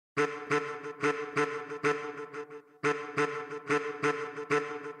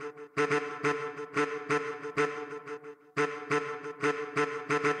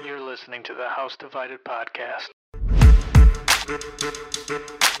Divided podcast.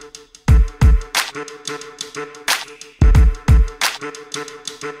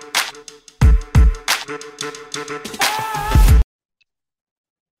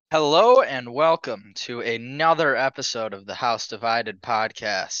 Hello and welcome to another episode of the House Divided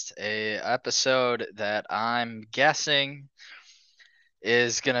podcast, a episode that I'm guessing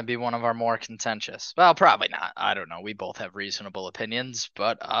is going to be one of our more contentious. Well, probably not. I don't know. We both have reasonable opinions,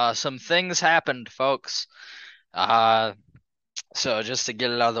 but some things happened, folks. So just to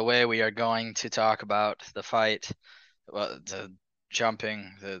get it out of the way, we are going to talk about the fight, the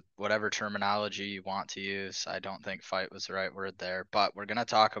jumping, the whatever terminology you want to use. I don't think fight was the right word there, but we're going to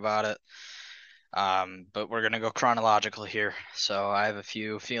talk about it. But we're going to go chronological here. So I have a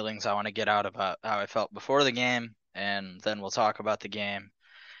few feelings I want to get out about how I felt before the game, and then we'll talk about the game,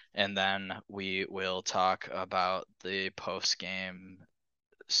 and then we will talk about the post-game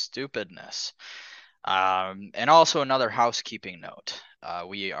stupidness. And also another housekeeping note.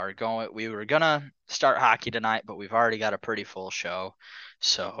 We were gonna start hockey tonight, but we've already got a pretty full show.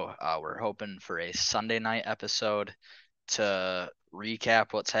 So we're hoping for a Sunday night episode to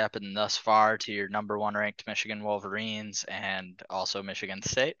recap what's happened thus far to your number one ranked Michigan Wolverines and also Michigan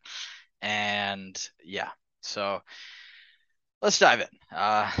State. And yeah, so let's dive in.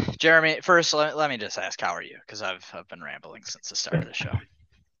 Jeremy, first let me just ask, how are you? Because I've been rambling since the start of the show.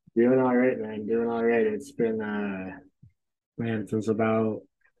 Doing all right, man. Doing all right. It's been since about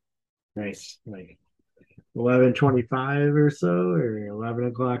like 11:25 or so, or 11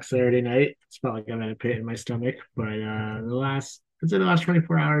 o'clock Saturday night. It's felt like I've had a pit in my stomach, but the last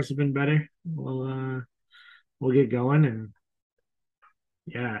 24 hours have been better. We'll get going, and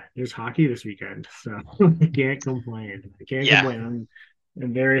yeah, there's hockey this weekend, so I can't complain.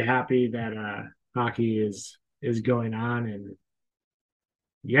 I'm very happy that hockey is going on, and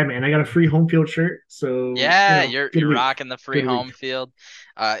yeah, man, I got a free home field shirt. So yeah, you're week. rocking the free Good home week. field.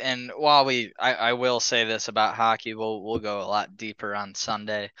 And while I will say this about hockey, we'll go a lot deeper on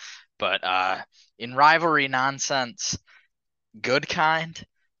Sunday. But in rivalry nonsense, good kind,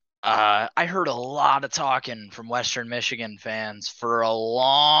 I heard a lot of talking from Western Michigan fans for a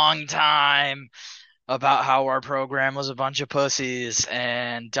long time about how our program was a bunch of pussies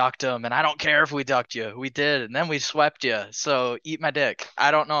and ducked them. And I don't care if we ducked you. We did. And then we swept you. So eat my dick.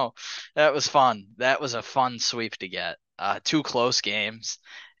 I don't know. That was fun. That was a fun sweep to get. Two close games.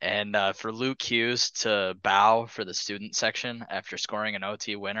 And for Luke Hughes to bow for the student section after scoring an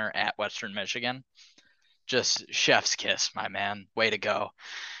OT winner at Western Michigan, just chef's kiss, my man. Way to go.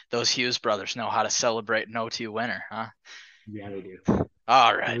 Those Hughes brothers know how to celebrate an OT winner, huh? Yeah, they do.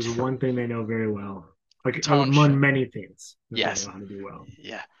 All right. There's one thing they know very well. Like Tone among shift. many things that Yes. they know how to do well.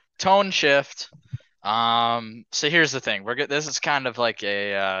 Yeah. Tone shift. So here's the thing. This is kind of like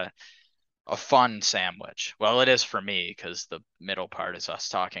a fun sandwich. Well, it is for me because the middle part is us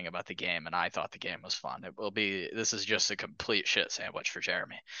talking about the game, and I thought the game was fun. This is just a complete shit sandwich for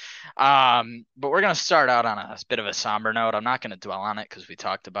Jeremy. But we're gonna start out on a bit of a somber note. I'm not gonna dwell on it because we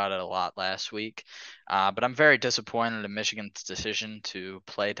talked about it a lot last week. But I'm very disappointed in Michigan's decision to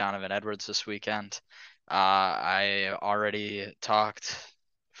play Donovan Edwards this weekend. I already talked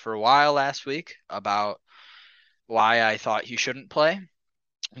for a while last week about why I thought he shouldn't play.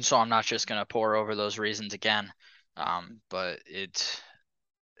 And so I'm not just going to pour over those reasons again. But it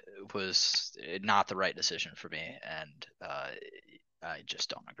was not the right decision for me. And I just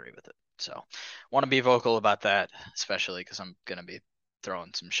don't agree with it. So want to be vocal about that, especially because I'm going to be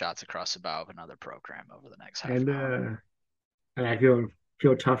throwing some shots across the bow of another program over the next half hour. And I feel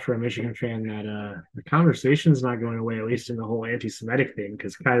tough for a Michigan fan that the conversation's not going away, at least in the whole anti-Semitic thing,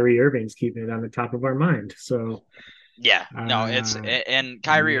 because Kyrie Irving's keeping it on the top of our mind. So yeah, no, and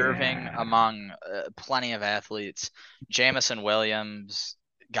Kyrie Irving among plenty of athletes. Jamison Williams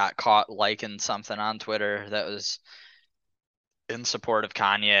got caught liking something on Twitter that was in support of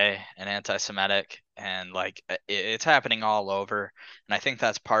Kanye and anti-Semitic, and like it's happening all over. And I think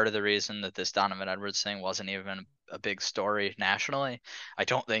that's part of the reason that this Donovan Edwards thing wasn't even a big story nationally. I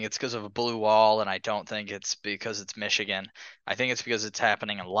don't think it's because of a blue wall, and I don't think it's because it's Michigan. I think it's because it's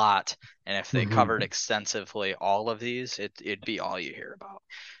happening a lot. And if they covered extensively all of these, it'd be all you hear about.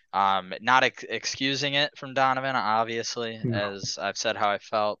 Not excusing it from Donovan, obviously, as I've said how I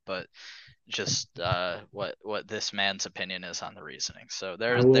felt, but just what this man's opinion is on the reasoning. So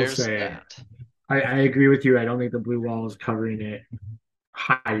there's that. I agree with you. I don't think the blue wall is covering it,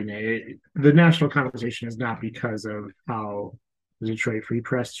 hiding it. The national conversation is not because of how the Detroit Free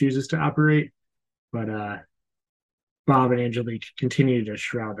Press chooses to operate, but Bob and Angelique continue to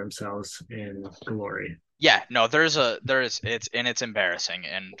shroud themselves in glory. Yeah, no, it's embarrassing,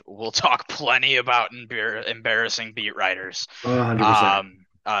 and we'll talk plenty about embarrassing beat writers, 100%.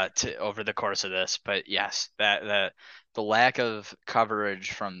 to over the course of this. But yes, that the lack of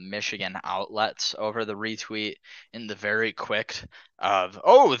coverage from Michigan outlets over the retweet in the very quick of,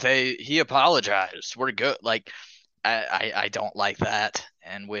 oh, he apologized, we're good. Like I don't like that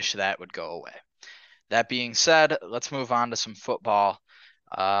and wish that would go away. That being said, let's move on to some football.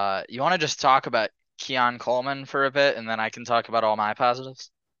 You want to just talk about Keon Coleman for a bit, and then I can talk about all my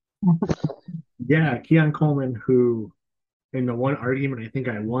positives? Yeah, Keon Coleman, who in the one argument I think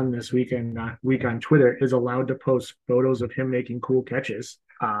I won this week on Twitter, is allowed to post photos of him making cool catches.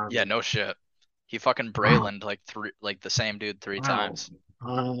 Yeah, no shit. He fucking Wow, Brayloned like the same dude three wow. times.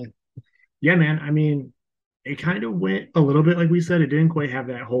 Uh, yeah, man. I mean, it kind of went a little bit like we said. It didn't quite have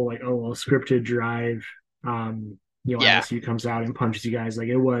that whole like, oh well, scripted drive. Yeah, MSU comes out and punches you guys. Like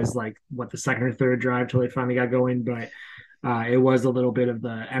it was like what the second or third drive till they finally got going, but it was a little bit of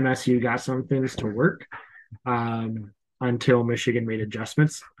the MSU got some things to work until Michigan made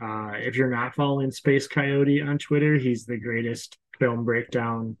adjustments. If you're not following Space Coyote on Twitter, he's the greatest film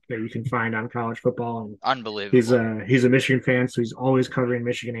breakdown that you can find on college football, and unbelievable. he's a Michigan fan, so he's always covering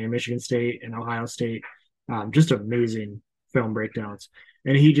Michigan and Michigan State and Ohio State. Just amazing film breakdowns.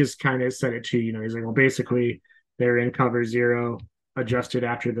 And he just kind of said it too. He's like, well, basically they're in cover zero, adjusted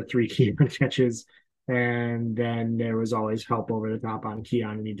after the three Keon catches, and then there was always help over the top on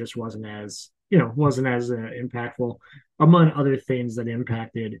Keon, and he just wasn't as impactful, among other things that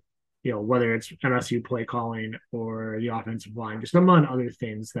impacted. Whether it's MSU play calling or the offensive line, just among other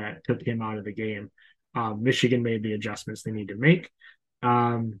things that took him out of the game. Michigan made the adjustments they need to make.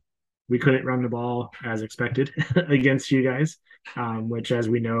 Um, we couldn't run the ball as expected against you guys, which, as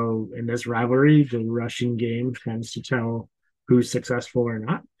we know in this rivalry, the rushing game tends to tell who's successful or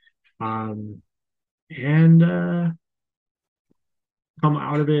not. Um, and come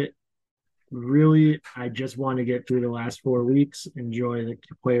out of it, really, I just want to get through the last 4 weeks, enjoy the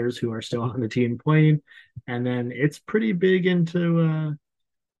players who are still on the team playing, and then it's pretty big into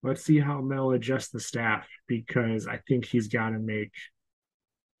let's see how Mel adjusts the staff because I think he's got to make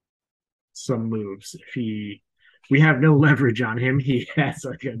some moves. If we have no leverage on him. He has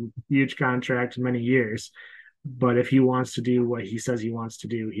like a huge contract, many years. But if he wants to do what he says he wants to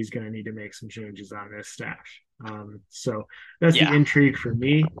do, he's going to need to make some changes on this staff. So that's the Yeah, intrigue for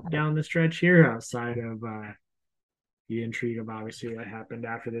me down the stretch here, outside of the intrigue of obviously what happened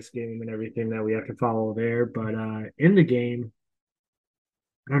after this game and everything that we have to follow there. But in the game,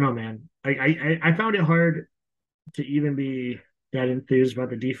 I don't know, man. I found it hard to even be that enthused about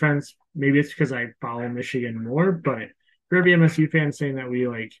the defense. Maybe it's because I follow Michigan more, but for every MSU fan saying that we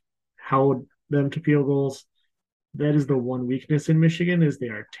like held them to field goals, that is the one weakness in Michigan is they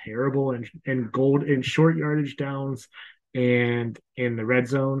are terrible in short yardage downs and in the red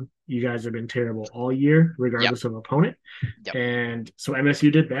zone. You guys have been terrible all year, yep, regardless of opponent. yep, And so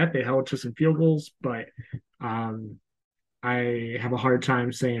MSU did that. They held to some field goals, but um, I have a hard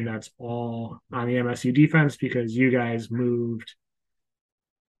time saying that's all on the MSU defense because you guys moved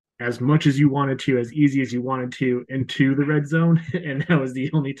as much as you wanted to, as easy as you wanted to into the red zone. And that was the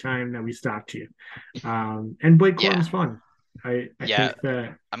only time that we stopped you. And Blake yeah, Corum's fun. I yeah. think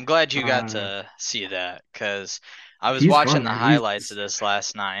that I'm glad you got uh, to see that because I was he's watching fun, the man. highlights of this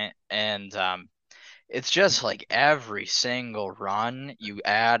last night, and it's just like every single run you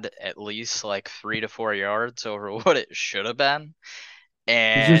add at least like 3 to 4 yards over what it should have been.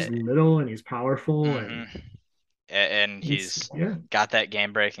 He's And just little and he's powerful hmm and and he's he's yeah. got that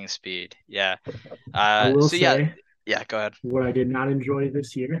game breaking speed. Yeah. I will So yeah, say yeah, go ahead. what I did not enjoy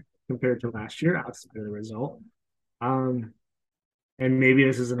this year compared to last year outside of the result. Um, and maybe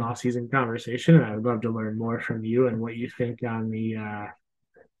this is an off-season conversation, and I would love to learn more from you and what you think on the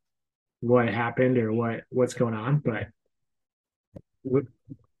what happened or what's going on. But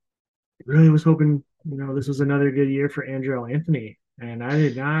really was hoping this was another good year for Andrew Anthony, and I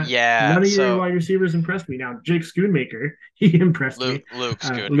did not. Yeah, None of your so wide receivers impressed me. Now Jake Schoonmaker, he impressed Luke me. Luke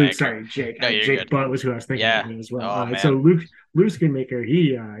Luke, Schoonmaker. sorry, Jake. No, you're Jake good. Butt was who I was thinking of Yeah. as well. Oh So man. Luke Schoonmaker,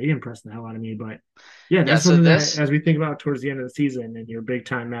 he impressed the hell out of me. But yeah, Yeah, that's so something that this as we think about towards the end of the season and your big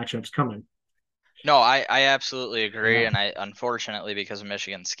time matchups coming. no, I absolutely agree, Yeah, and I unfortunately because of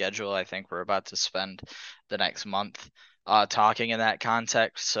Michigan's schedule, I think we're about to spend the next month talking in that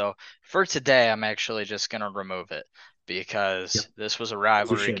context. So for today, I'm actually just gonna remove it because Yep, this was a as you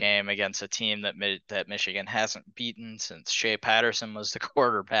rivalry should. game against a team that Michigan hasn't beaten since Shea Patterson was the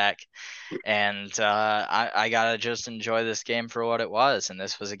quarterback. And I gotta just enjoy this game for what it was. And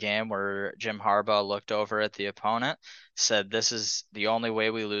this was a game where Jim Harbaugh looked over at the opponent, said, "This is the only way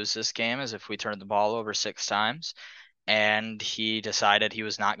we lose this game is if we turn the ball over 6 times." And he decided he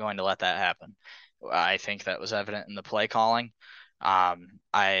was not going to let that happen. I think that was evident in the play calling.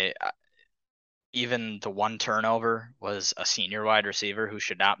 I even the one turnover was a senior wide receiver who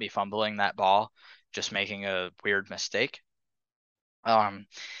should not be fumbling that ball, just making a weird mistake. Um,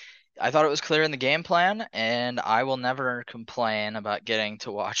 I thought it was clear in the game plan, and I will never complain about getting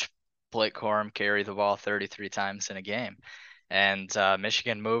to watch Blake Corum carry the ball 33 times in a game. And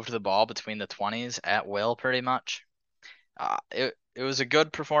Michigan moved the ball between the 20s at will pretty much. It was a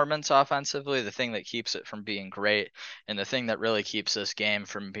good performance offensively. The thing that keeps it from being great, and the thing that really keeps this game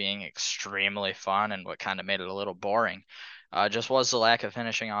from being extremely fun, and what kind of made it a little boring, just was the lack of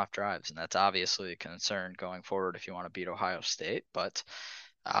finishing off drives, and that's obviously a concern going forward if you want to beat Ohio State. But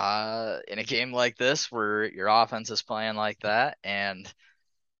in a game like this, where your offense is playing like that, and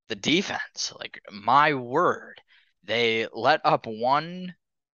the defense, like my word, they let up one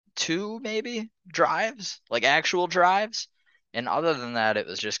two maybe drives, like actual drives. And other than that, it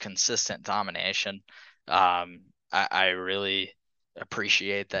was just consistent domination. I really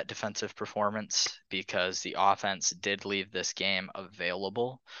appreciate that defensive performance because the offense did leave this game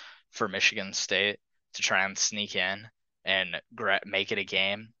available for Michigan State to try and sneak in and make it a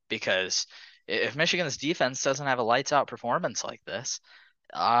game. Because if Michigan's defense doesn't have a lights out performance like this,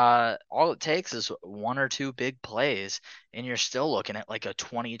 all it takes is one or two big plays, and you're still looking at like a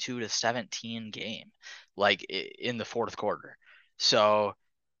 22-17 game, like in the fourth quarter. So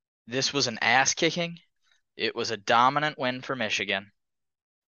this was an ass kicking. It was a dominant win for Michigan,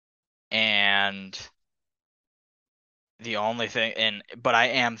 and the only thing, and but I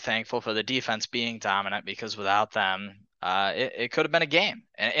am thankful for the defense being dominant because without them, it could have been a game.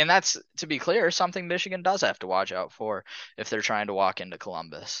 And that's, to be clear, something Michigan does have to watch out for if they're trying to walk into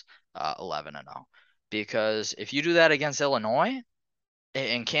Columbus 11-0. Because if you do that against Illinois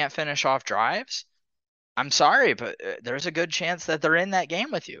and can't finish off drives, I'm sorry, but there's a good chance that they're in that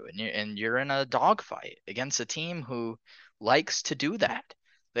game with you, and you're in a dogfight against a team who likes to do that.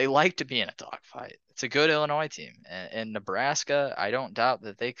 They like to be in a dogfight. It's a good Illinois team, and Nebraska. I don't doubt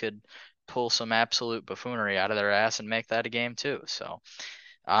that they could pull some absolute buffoonery out of their ass and make that a game too. So,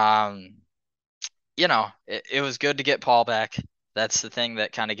 um, it was good to get Paul back. That's the thing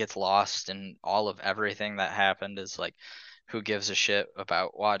that kind of gets lost in all of everything that happened is like, who gives a shit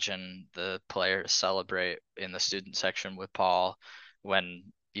about watching the players celebrate in the student section with Paul when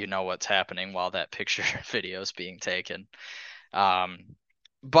you know what's happening while that picture video is being taken. Um,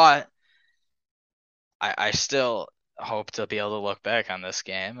 but I still hope to be able to look back on this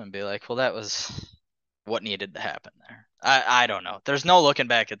game and be like, well, that was what needed to happen there. I don't know. There's no looking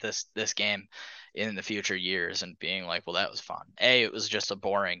back at this game in the future years and being like, well, that was fun. It was just a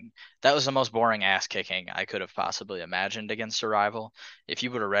boring. That was the most boring ass kicking I could have possibly imagined against a rival. If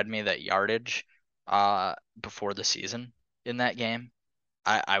you would have read me that yardage before the season in that game,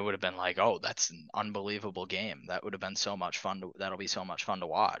 I would have been like, oh, that's an unbelievable game. That would have been so much fun that'll be so much fun to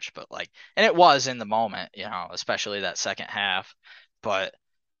watch. But like, and it was in the moment, especially that second half. But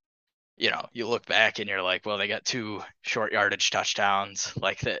you look back and you're like, well, they got two short yardage touchdowns.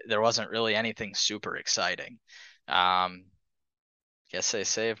 Like there wasn't really anything super exciting. Um, Guess they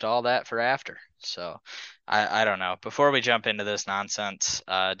saved all that for after. So I don't know. Before we jump into this nonsense,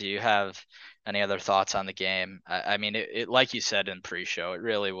 do you have any other thoughts on the game? I mean, it like you said in pre-show, it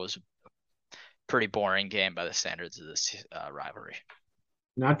really was a pretty boring game by the standards of this rivalry.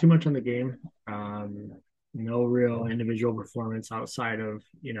 Not too much on the game. Um, no real individual performance outside of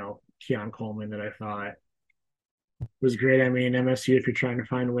Keon Coleman that I thought was great. I mean, MSU, if you're trying to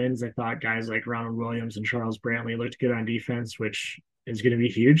find wins, I thought guys like Ronald Williams and Charles Brantley looked good on defense, which is going to be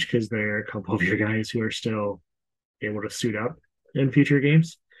huge because they're a couple of your guys who are still able to suit up in future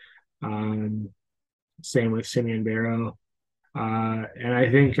games. Um, Same with Simeon Barrow. And I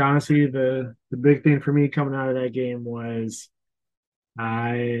think honestly, the big thing for me coming out of that game was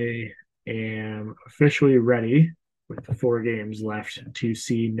I am officially ready with the 4 games left to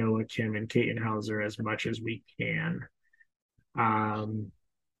see Noah Kim and Kaiten Hauser as much as we can. Um,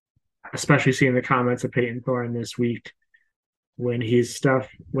 Especially seeing the comments of Peyton Thorne this week when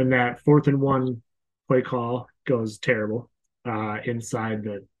that 4th and 1 play call goes terrible inside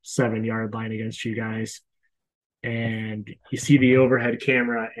the 7-yard line against you guys. And you see the overhead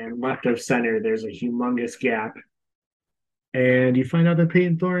camera, and left of center, there's a humongous gap. And you find out that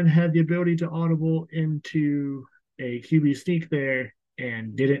Peyton Thorne had the ability to audible into a QB sneak there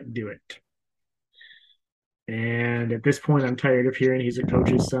and didn't do it. And at this point, I'm tired of hearing he's a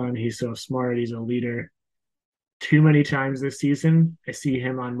coach's son. He's so smart. He's a leader. Too many times this season, I see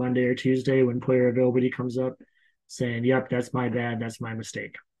him on Monday or Tuesday when player availability comes up saying, "Yep, that's my bad. That's my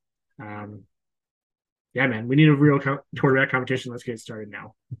mistake." Um, yeah, man, we need a real quarterback competition. Let's get started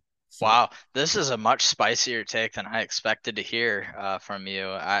now. So, Wow, this is a much spicier take than I expected to hear from you.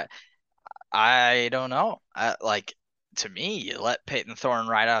 I don't know. To me, you let Peyton Thorne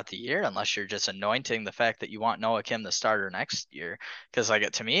ride out the year unless you're just anointing the fact that you want Noah Kim the starter next year. Because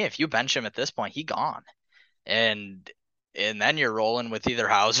to me, if you bench him at this point, he gone, and then you're rolling with either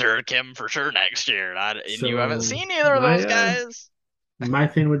Hauser or Kim for sure next year. And you haven't so seen either of my those guys. my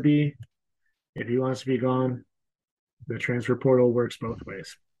thing would be if he wants to be gone, the transfer portal works both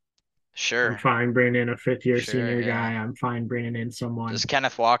ways. I'm Sure, fine bringing in a fifth year sure, senior yeah. guy. I'm fine bringing in someone. Does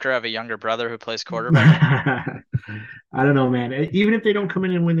Kenneth Walker have a younger brother who plays quarterback? I don't know, man. Even if they don't come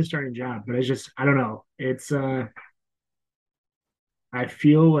in and win the starting job, but it's just I don't know. It's I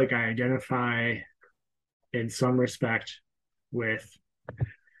feel like I identify in some respect with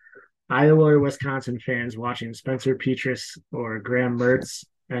Iowa or Wisconsin fans watching Spencer Petras or Graham Mertz,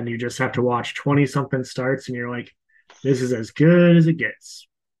 and you just have to watch 20 something starts, and you're like, this is as good as it gets.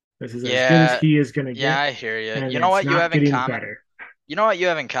 This is as good as Yeah, he is going to yeah, get, I hear you. and You know it's what you not have in getting common? better. You know what you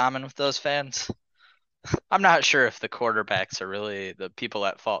have in common with those fans? I'm not sure if the quarterbacks are really the people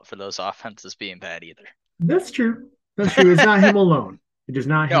at fault for those offenses being bad either. That's true. That's true. It's not him alone. It is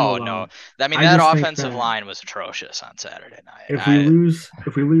not him No, no. alone. I mean, I that just think offensive that line was atrocious on Saturday night. if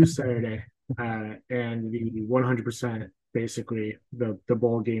we lose Saturday, and the 100% basically the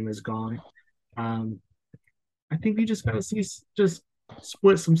bowl game is gone, um, I think we just got to see just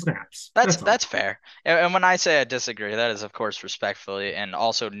split some snaps. That's That's all. that's fair. And when I say I disagree, that is of course respectfully and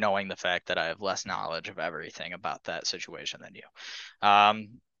also knowing the fact that I have less knowledge of everything about that situation than you.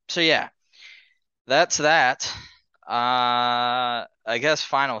 So yeah, that's that. I guess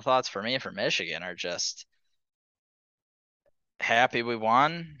final thoughts for me for Michigan are just happy we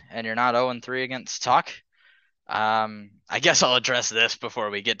won and you're not 0-3 against Tuck. I guess I'll address this before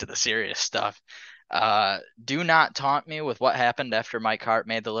we get to the serious stuff. Do not taunt me with what happened after Mike Hart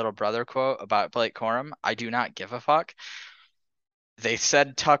made the little brother quote about Blake Corum. I do not give a fuck. They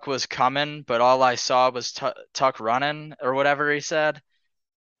said Tuck was coming, but all I saw was Tuck running or whatever he said.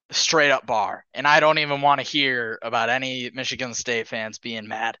 Straight up bar. And I don't even want to hear about any Michigan State fans being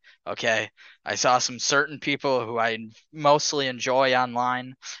mad. Okay. I saw some certain people who I mostly enjoy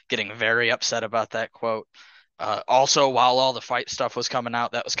online getting very upset about that quote. Also, while all the fight stuff was coming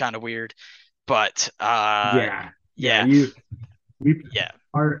out, that was kind of weird. But Yeah, yeah. yeah, We yeah.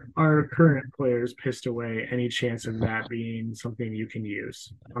 our current players pissed away any chance of that being something you can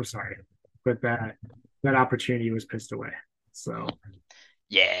use. I'm sorry, but that opportunity was pissed away. So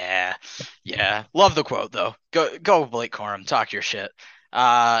Yeah, yeah. Love the quote though. Go Blake Corum, talk your shit.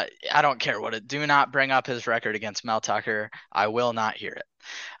 I don't care what it. Do not bring up his record against Mel Tucker. I will not hear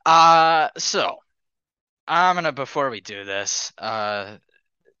it. So I'm gonna before we do this. I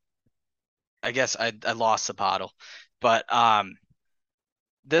guess I lost the bottle, but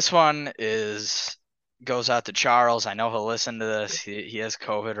this one is goes out to Charles. I know he'll listen to this. He has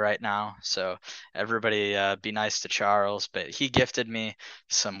COVID right now, so everybody be nice to Charles. But he gifted me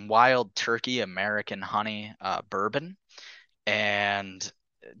some Wild Turkey American Honey bourbon, and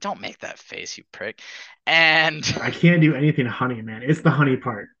don't make that face, you prick. And I can't do anything honey, man. It's the honey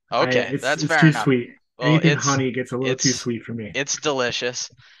part. I okay, it's that's it's fair too enough. sweet. Well, Anything honey gets a little too it's sweet for me. it's delicious.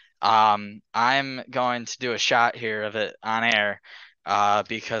 I'm going to do a shot here of it on air,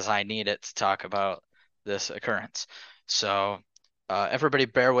 because I need it to talk about this occurrence. So, everybody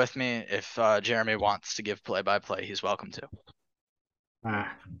bear with me. If Jeremy wants to give play-by-play, he's welcome to. Uh,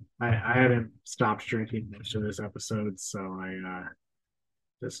 I haven't stopped drinking most of this episode, so I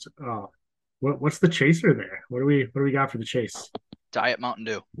just what's the chaser there? What do we got for the chase? Diet Mountain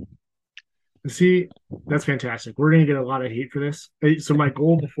Dew. See, that's fantastic. We're gonna get a lot of heat for this. So my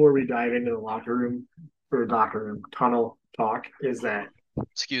goal before we dive into the locker room tunnel talk is that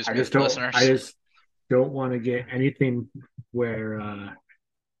Excuse I me, just don't I listeners. just don't want to get anything where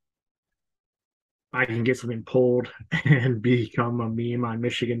I can get something pulled and become a meme on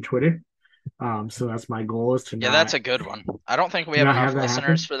Michigan Twitter. So that's my goal is to Yeah, not that's a good one. I don't think we to have not enough have that listeners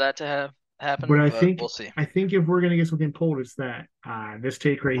happen. for that to have But happen, I but think we'll see. I think if we're gonna get something pulled, it's that this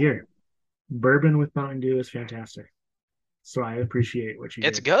take right here. Bourbon with Mountain Dew is fantastic. So I appreciate what you It's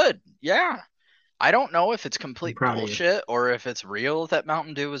did. good. Yeah. I don't know if it's I'm complete proud of you. bullshit or if it's real that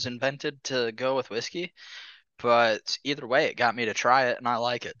Mountain Dew was invented to go with whiskey, but either way, it got me to try it and I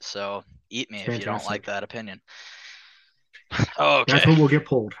like it. So eat me It's if you don't like fantastic. that opinion. That's Okay, what will get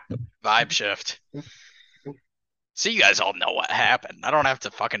pulled. vibe shift. So you guys all know what happened. I don't have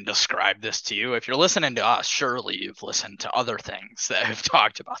to fucking describe this to you. If you're listening to us, surely you've listened to other things that have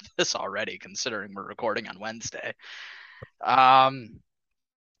talked about this already, considering we're recording on Wednesday. Um,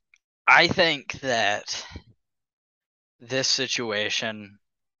 I think that this situation,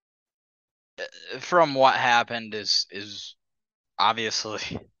 from what happened, is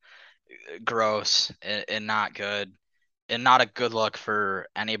obviously gross and not good, and not a good look for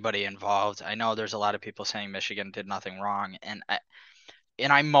anybody involved. I know there's a lot of people saying Michigan did nothing wrong, and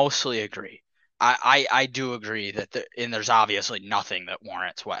I mostly agree. I do agree that and there's obviously nothing that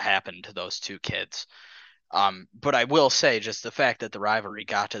warrants what happened to those two kids. But I will say just the fact that the rivalry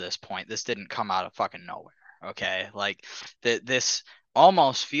got to this point, this didn't come out of fucking nowhere. Okay, like this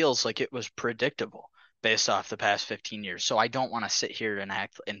almost feels like it was predictable based off the past 15 years. So I don't want to sit here and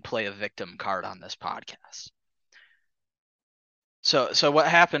act and play a victim card on this podcast. So what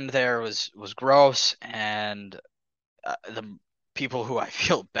happened there was gross, and the people who I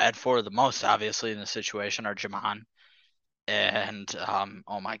feel bad for the most, obviously, in the situation are Jamon and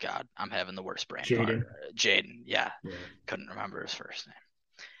oh my God, I'm having the worst brain fart. Jaden. Jaden, yeah, Yeah. couldn't remember his first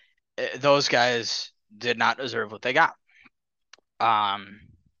name. Those guys did not deserve what they got. Um,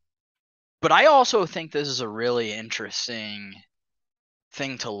 but I also think this is a really interesting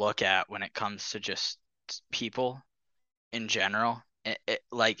thing to look at when it comes to just people in general.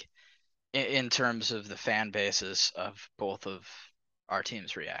 Like in terms of the fan bases of both of our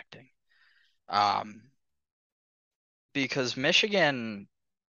teams reacting. Um, because Michigan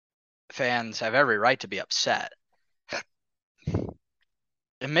fans have every right to be upset.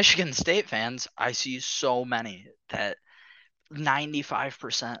 And Michigan State fans, I see so many that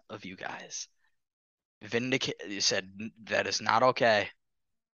 95% of you guys vindicate you said that is not okay.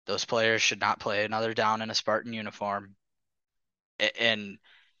 Those players should not play another down in a Spartan uniform. And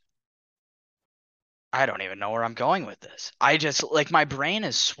I don't even know where I'm going with this. I just like my brain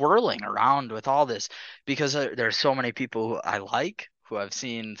is swirling around with all this because there's so many people who I like who I've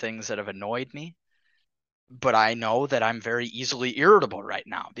seen things that have annoyed me, but I know that I'm very easily irritable right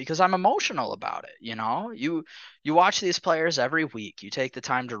now because I'm emotional about it. You watch these players every week. You take the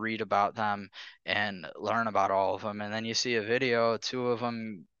time to read about them and learn about all of them, and then you see a video, two of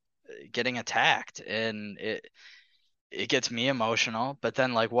them getting attacked, and it gets me emotional. But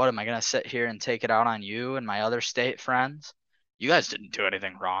then, like, what am I gonna sit here and take it out on you and my other state friends? You guys didn't do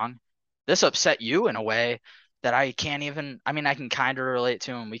anything wrong. This upset you in a way that I can't even. I mean, I can kind of relate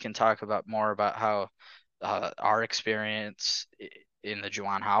to, and we can talk about more about how our experience in the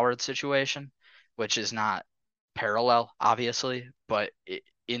Juwan Howard situation, which is not parallel, obviously, but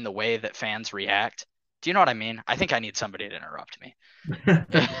in the way that fans react. Do you know what I mean? I think I need somebody to interrupt me.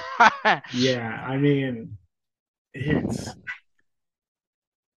 Yeah, I mean, it's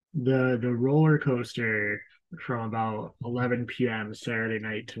the roller coaster from about 11 p.m. Saturday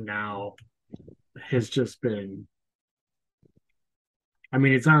night to now has just been. I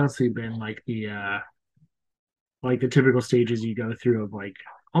mean, it's honestly been like the typical stages you go through of like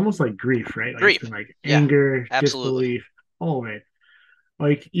almost like grief, right? Like it's been Grief. like Yeah, anger, absolutely. disbelief, all of it.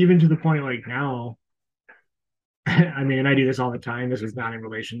 Like even to the point like now, I mean, and I do this all the time. This is not in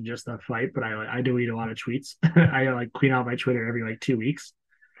relation to just the fight, but I delete a lot of tweets. I like clean out my Twitter every like 2 weeks,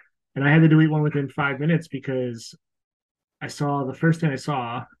 and I had to delete one within 5 minutes because I saw the first thing I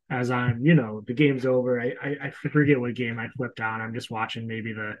saw as I'm, the game's over. I forget what game I flipped on. I'm just watching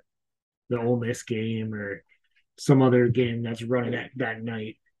maybe the Ole Miss game or some other game that's running that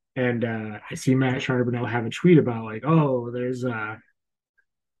night. And I see Matt Charbonneau have a tweet about like, oh, there's a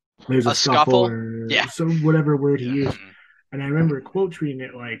A scuffle scuffle? or Yeah. so whatever word he used. Mhm. And I remember quote tweeting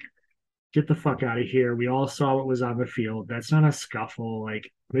it like, get the fuck out of here. We all saw what was on the field. That's not a scuffle.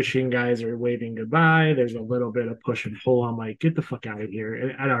 Like Michigan guys are waving goodbye. There's a little bit of push and pull. I'm like, get the fuck out of here.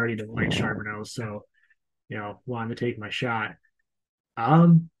 And I already didn't like Charbonneau, so wanted to take my shot.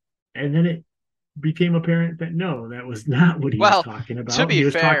 Um, and then it became apparent that no, that was not what he was Well, talking to about. be He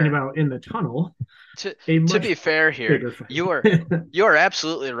was talking fair, about in the tunnel to a to much be fair here, bigger fight. you are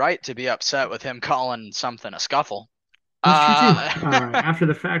absolutely right to be upset with him calling something a scuffle. That's true too. Uh After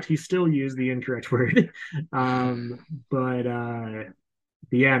the fact, he still used the incorrect word. But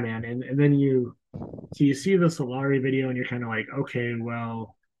yeah, man, and then you see the Solari video and you're kind of like, okay,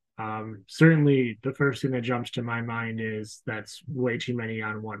 well, certainly the first thing that jumps to my mind is that's way too many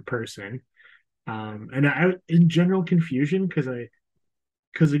on one person. And I in general confusion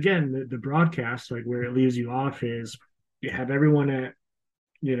because again the broadcast like where it leaves you off is you have everyone at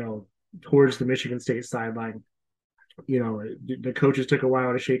you know towards the Michigan State sideline. The coaches took a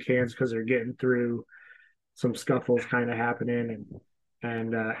while to shake hands because they're getting through some scuffles kind of happening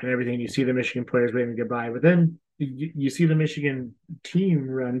and everything. You see the Michigan players waving goodbye, but then you see the Michigan team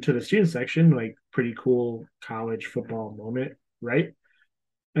run to the student section, like pretty cool college football moment, right?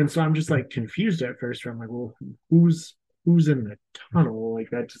 And so I'm just like confused at first. Where I'm like, well, who's in the tunnel? Like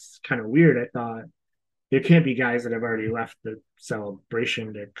that's just kind of weird. I thought it can't be guys that have already left the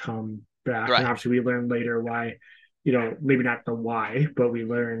celebration to come back. And Right. obviously, we learned later why, maybe not the why, but we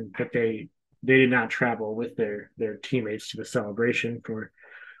learned that they did not travel with their teammates to the celebration for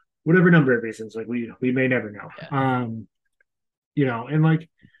whatever number of reasons. Like we may never know. Yeah. And like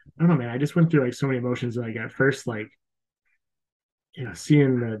I don't know, man. I just went through like so many emotions. Like at first, like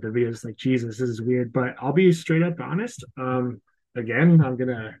seeing the videos, like Jesus, this is weird. But I'll be straight up honest. Again, I'm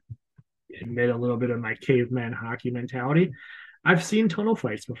gonna admit a little bit of my caveman hockey mentality. I've seen tunnel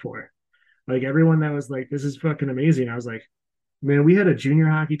fights before. Like everyone that was like, "This is fucking amazing." I was like, "Man, we had a junior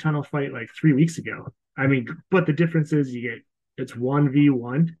hockey tunnel fight like 3 weeks ago." I mean, but the difference is you get it's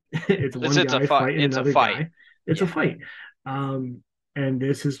 1v1. It's It's one it's a guy fight. fighting It's a another fight. guy. It's a Yeah. fight. And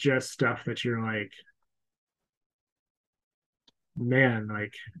this is just stuff that you're like, man,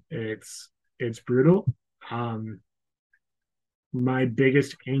 like it's it's brutal. Um, my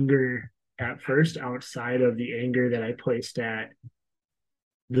biggest anger at first, outside of the anger that I placed at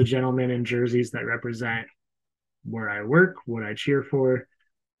the gentlemen in jerseys that represent where I work, what I cheer for.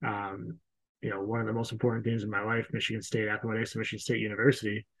 Um, one of the most important things in my life, Michigan State Athletics, Michigan State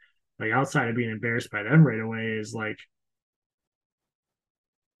University. Like outside of being embarrassed by them right away, is like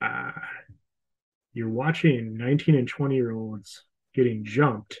uh, you're watching 19 and 20-year olds getting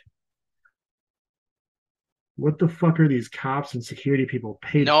jumped. What the fuck are these cops and security people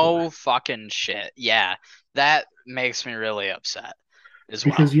paid for? No fucking shit. Yeah. That makes me really upset as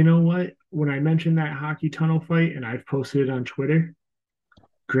Because well. you know what? When I mentioned that hockey tunnel fight and I've posted it on Twitter,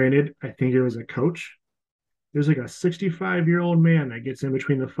 granted, I think it was a coach. There's like a 65-year-old man that gets in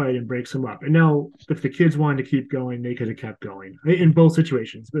between the fight and breaks him up. And now, if the kids wanted to keep going, they could have kept going in both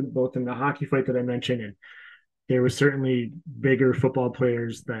situations, but both in the hockey fight that I mentioned, and there was certainly bigger football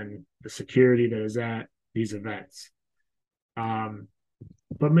players than the security that is at these events. Um,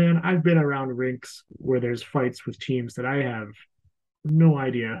 but man, I've been around rinks where there's fights with teams that I have no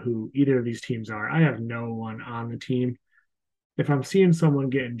idea who either of these teams are. I have no one on the team. If I'm seeing someone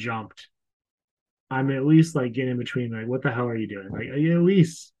getting jumped, I'm at least like getting in between, like, what the hell are you doing? Like, you at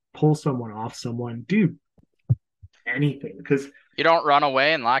least pull someone off someone, do anything. Because You don't run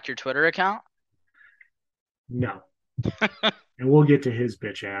away and lock your Twitter account? no, and we'll get to his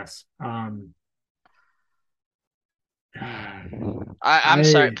bitch ass. I'm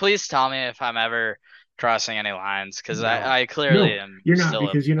sorry. I Please tell me if I'm ever crossing any lines because no, I clearly no, am you're not, still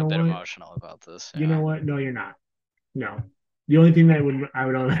because you a know bit what? emotional about this. You know Yeah. what? No, you're not. No. The only thing that would I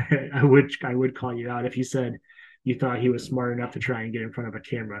would I would call you out if you said you thought he was smart enough to try and get in front of a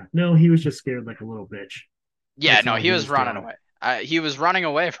camera. No, he was just scared like a little bitch. Yeah, That's no, all he he was was running doing. away. He was running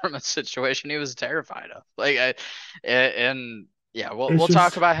away from a situation he was terrified of. And yeah, It's we'll talk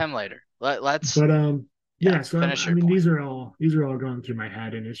just, about him later. Let's but yeah, yeah. So finish I your mean, point. these are all going through my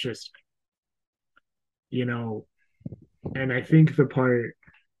head, and it's just you know, and I think the part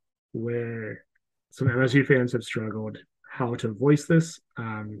where some MSU fans have struggled how to voice this.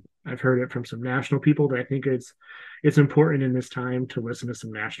 I've heard it from some national people, but I think it's important in this time to listen to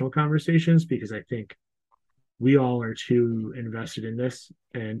some national conversations because I think we all are too invested in this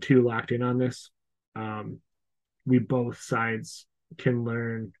and too locked in on this. Um, we both sides can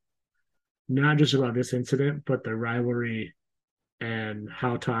learn not just about this incident, but the rivalry and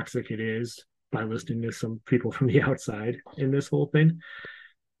how toxic it is by listening to some people from the outside in this whole thing.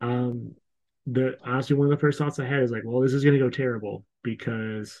 Um, the honestly, one of the first thoughts I had is like, well, this is going to go terrible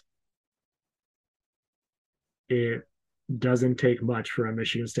because it doesn't take much for a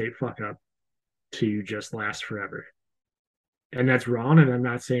Michigan State fuck up to just last forever. And that's wrong. And I'm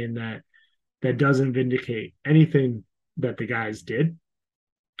not saying that that doesn't vindicate anything that the guys did.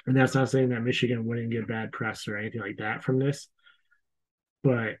 And that's not saying that Michigan wouldn't get bad press or anything like that from this.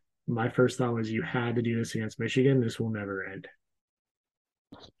 But my first thought was you had to do this against Michigan. This will never end.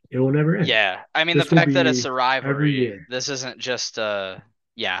 It will never end. Yeah, I mean the This will fact that it's be a every rivalry, year. this isn't just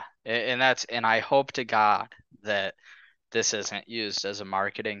yeah, and I hope to God that this isn't used as a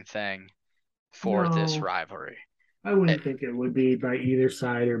marketing thing for this No, rivalry. I Eh, wouldn't think it would be by either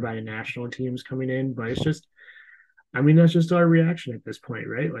side or by national teams coming in, but it's just, I mean, that's just our reaction at this point,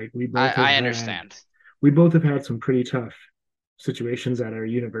 right? Like I understand. we both have had some pretty tough situations at our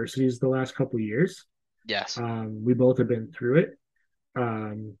universities the last couple of years. Yes. We both have been through it,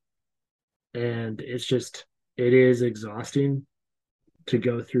 um, and it is exhausting to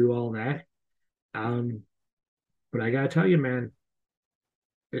go through all that. But I gotta tell you, man,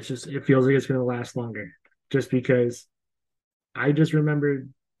 it feels like it's gonna last longer. Just because I just remembered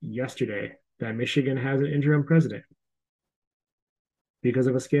yesterday that Michigan has an interim president because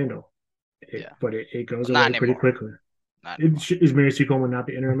of a scandal. Yeah. It goes Well, not away pretty anymore. quickly. Not anymore. Is Mary Sue Coleman not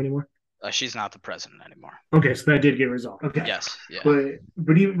the interim anymore? She's not the president anymore. Okay, so that did get resolved. Okay, Yes. Yeah.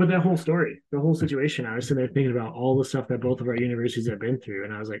 but that whole story, the whole situation, I was sitting there thinking about all the stuff that both of our universities have been through,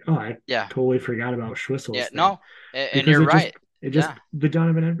 and I was like, oh, I Yeah. totally forgot about Yeah. Schwissel's thing No. And because you're right. it just Yeah. the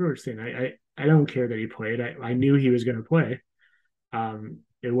Donovan Edwards thing. I don't care that he played. I knew he was going to play.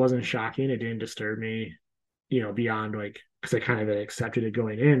 It wasn't shocking. It didn't disturb me, beyond like because I kind of accepted it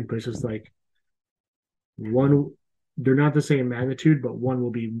going in, but it's just like one they're not the same magnitude, but one will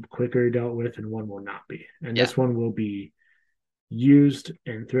be quicker dealt with and one will not be. And Yeah. this one will be used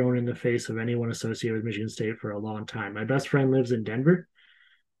and thrown in the face of anyone associated with Michigan State for a long time. My best friend lives in Denver.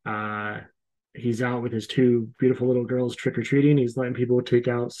 Uh, he's out with his two beautiful little girls trick or treating. He's letting people take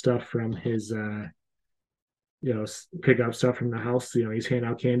out stuff from his, pick up stuff from the house. He's handing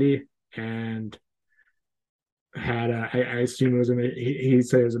out candy and I assume it was he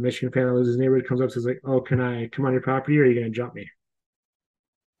said it was a Michigan fan that lives in his neighborhood comes up and says like, oh, can I come on your property or are you going to jump me?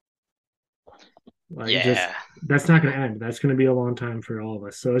 Like just Yeah. that's not going to end. That's going to be a long time for all of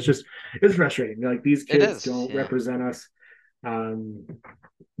us. So it's frustrating. Like these It kids is. don't Yeah. represent us. Um,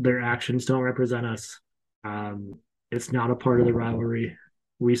 their actions don't represent us. Um, it's not a part of the rivalry.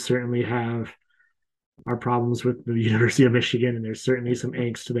 We certainly have our problems with the University of Michigan, and there's certainly some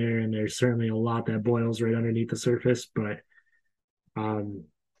angst there, and there's certainly a lot that boils right underneath the surface. But um,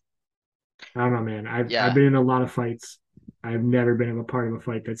 I don't know, man. I've Yeah. been in a lot of fights. I've never been a part of a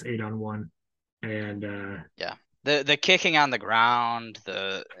fight that's 8-on-1, and Yeah. The kicking on the ground,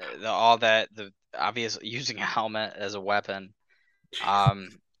 the all that, the obvious using a helmet as a weapon. Um.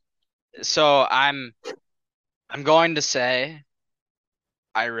 So I'm going to say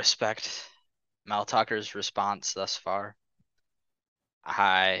I respect Mel Tucker's response thus far.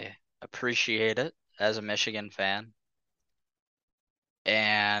 I appreciate it as a Michigan fan.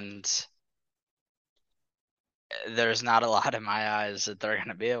 And there's not a lot in my eyes that they're going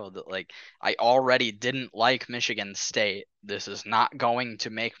to be able to like. I already didn't like Michigan State. This is not going to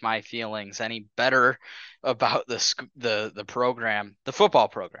make my feelings any better about the program, the football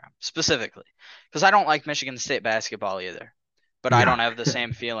program specifically, because I don't like Michigan State basketball either. But I no, don't have the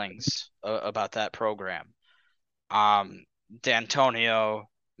same feelings about that program. Um, D'Antonio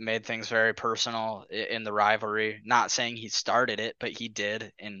made things very personal in the rivalry. Not saying he started it, but he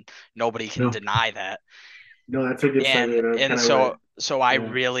did, and nobody can no, deny that. no. That's a good segue to And kind of what. so I Yeah.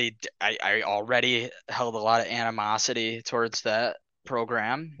 really I already held a lot of animosity towards that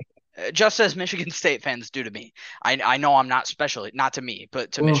program, just as Michigan State fans do to me. I know I'm not special, not to me,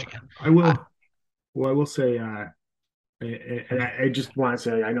 but to Well, Michigan. I I, will. Well, I will say, and I just want to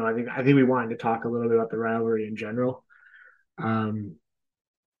say, I think we wanted to talk a little bit about the rivalry in general. Um,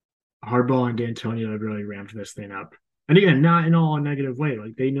 Hardball and D'Antonio have really ramped this thing up, and again, not in all a negative way.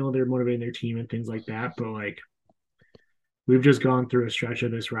 Like they know they're motivating their team and things like that, but like we've just gone through a stretch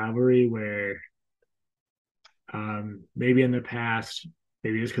of this rivalry where maybe in the past,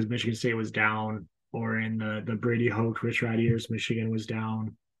 maybe it's because Michigan State was down, or in the Brady Hoke Rich Rod years, Michigan was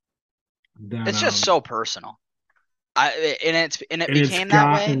down. Then it's just so personal. And it and it's became that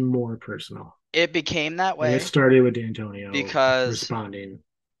gotten way. more personal. It became that And it way started with D'Antonio because responding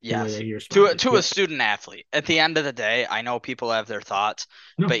the way yes, that he to responded. to a Yep. student athlete. At the end of the day, I know people have their thoughts,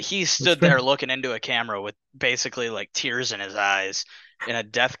 No, but he that's stood there fair. looking into a camera with basically like tears in his eyes in a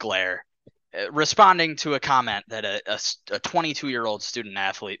death glare, responding to a comment that a 22-year-old student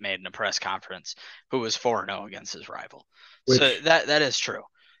athlete made in a press conference who was 4-0 against his rival. So Which that is true.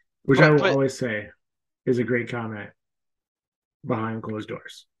 I will But always say is a great comment behind closed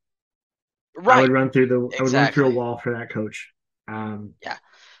doors. right, I would run through a exactly. wall for that coach. Yeah.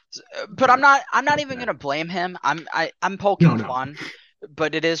 But But I'm not even yeah. gonna blame him. I'm No, poking no. fun,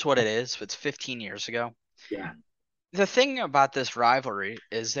 but it is what it is. It's 15 years ago. Yeah. The thing about this rivalry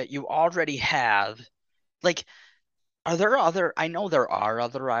is that you already have like are there other I know there are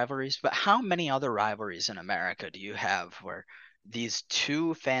other rivalries, but how many other rivalries in America do you have where these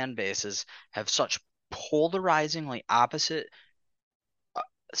two fan bases have such polarizingly opposite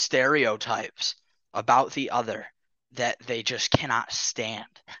stereotypes about the other that they just cannot stand.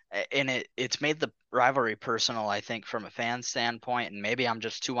 And it's made the rivalry personal, I think, from a fan standpoint. And maybe I'm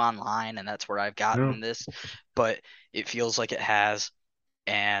just too online and that's where I've No. gotten this, but it feels like it has.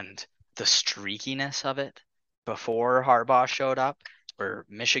 And the streakiness of it before Harbaugh showed up, where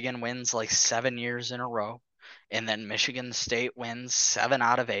Michigan wins like 7 years in a row, and then Michigan State wins 7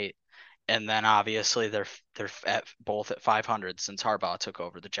 out of 8. and then obviously they're both at 500 since Harbaugh took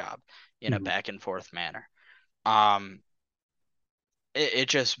over the job in a Mhm. back and forth manner. Um, it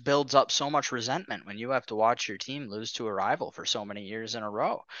just builds up so much resentment when you have to watch your team lose to a rival for so many years in a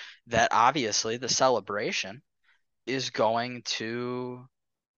row that obviously the celebration is going to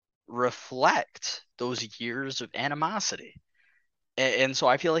reflect those years of animosity. And so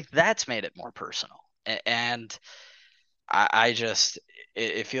I feel like that's made it more personal. And I just,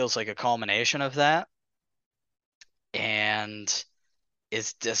 it feels like a culmination of that. And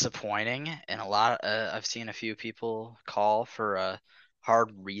it's disappointing. And I've seen a few people call for a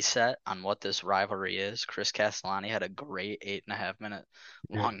hard reset on what this rivalry is. Chris Castellani had a great 8.5 minute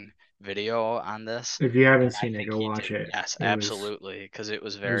Yeah. long video on this. If you haven't And I seen it, think go he did, watch it. yes, It was absolutely, because it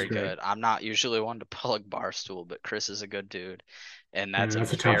was it was very great. good. I'm not usually one to plug Barstool, but Chris is a good dude. And Yeah,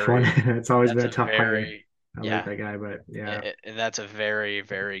 that's a tough one. It's always been that's a a tough hire. very, I like yeah, that guy, but yeah, that's a very,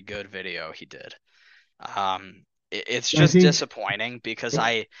 very good video he did. It's I just think disappointing because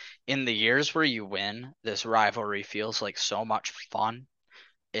oh, in the years where you win, this rivalry feels like so much fun,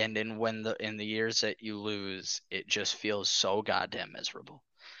 and in the years that you lose, it just feels so goddamn miserable.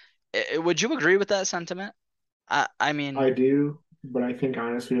 Would you agree with that sentiment? I I mean, do, but I think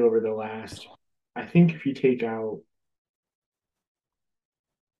honestly over the last, I think if you take out,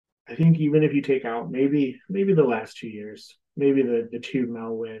 I think even if you take out maybe the last 2 years, maybe the two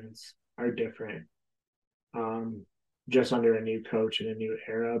Mel wins are different, um, just under a new coach and a new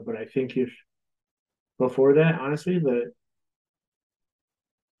era. But I think if before that, honestly, the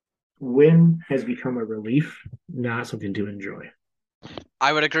win has become a relief, not something to enjoy.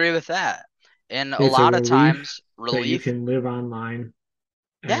 I would agree with that. And a It's a lot of relief times, that you relief, can live online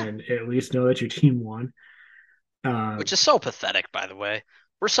yeah, and at least know that your team won. Uh, which is so pathetic, by the way.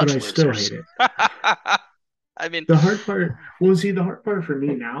 We're but such I still losers. hate it. I mean, The hard part, well, see, the hard part for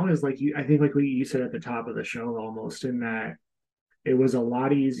me now is like you. I think like what you said at the top of the show, almost in that it was a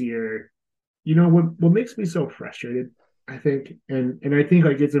lot easier. You know what makes me so frustrated, I think, and I think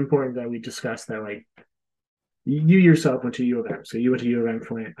like it's important that we discuss that like you yourself went to U of M, so you went to U of M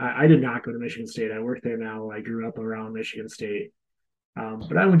Flint. I did not go to Michigan State. I worked there now. I grew up around Michigan State,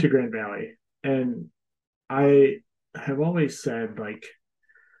 but I went to Grand Valley, and I have always said like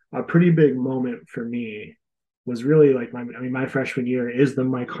a pretty big moment for me was really like my freshman year is the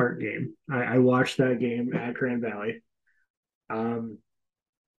Mike Hart game. I watched that game at Grand Valley. Um,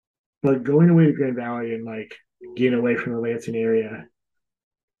 but going away to Grand Valley and like getting away from the Lansing area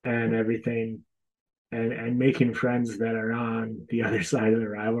and everything and making friends that are on the other side of the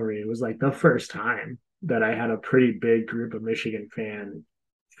rivalry, it was like the first time that I had a pretty big group of Michigan fan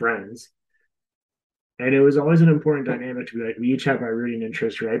friends. And it was always an important dynamic to be like, we each have our rooting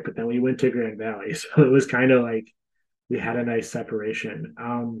interest, right? But then we went to Grand Valley. So it was kind of like we had a nice separation.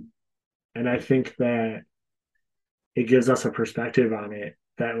 And I think that it gives us a perspective on it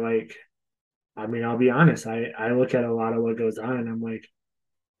that like, I mean, I'll be honest, I look at a lot of what goes on and I'm like,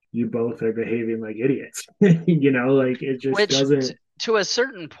 you both are behaving like idiots. Like it just which doesn't, to a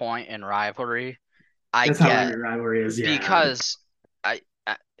certain point in rivalry, I that's how get every rivalry is. Yeah. because I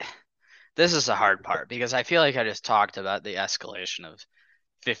this is the hard part because I feel like I just talked about the escalation of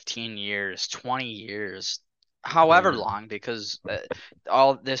 15 years, 20 years, however Yeah. long, because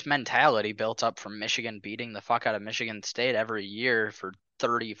all this mentality built up from Michigan beating the fuck out of Michigan State every year for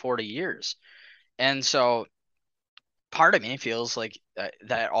 30, 40 years. And so part of me feels like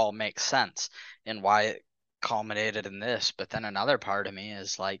that all makes sense and why it culminated in this. But then another part of me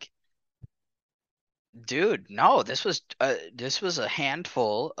is like, dude, no, this was a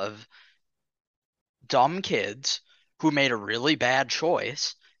handful of dumb kids who made a really bad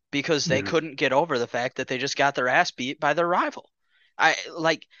choice because they Yeah. couldn't get over the fact that they just got their ass beat by their rival. I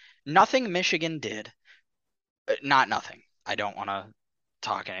like nothing Michigan did, not nothing. I don't want to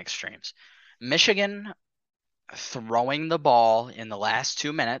talk in extremes. Michigan throwing the ball in the last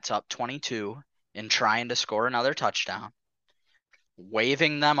 2 minutes up 22 and trying to score another touchdown,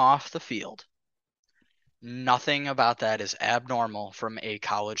 waving them off the field. Nothing about that is abnormal from a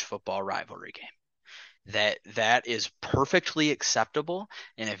college football rivalry game. That is perfectly acceptable.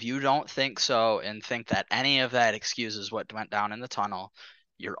 And if you don't think so and think that any of that excuses what went down in the tunnel,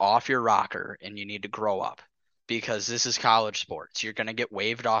 you're off your rocker and you need to grow up because this is college sports. You're going to get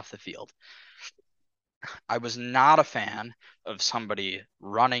waved off the field. I was not a fan of somebody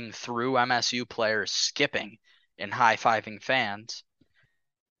running through MSU players, skipping and high fiving fans.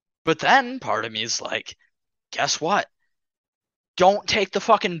 But then part of me is like, guess what? Don't take the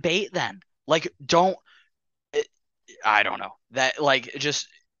fucking bait then. Like, don't, I don't know. That, like, just,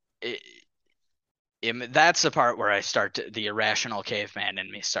 That's the part where the irrational caveman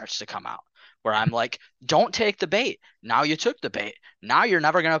in me starts to come out, where I'm like, don't take the bait. Now you took the bait. Now you're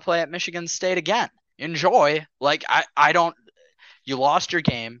never going to play at Michigan State again. Enjoy. Like, I don't, you lost your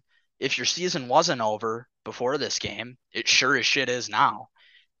game. If your season wasn't over before this game, it sure as shit is now.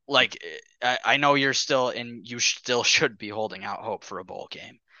 Like, I know you're still, and you still should be holding out hope for a bowl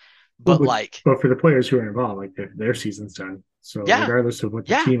game. Well, But like, but for the players who are involved, like their season's done. So yeah, regardless of what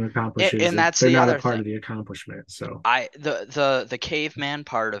the yeah. team accomplishes, And that's they're the not a other part thing. of the accomplishment. So The caveman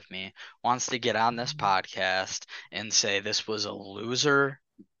part of me wants to get on this podcast and say this was a loser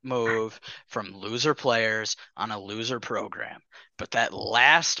move from loser players on a loser program. But that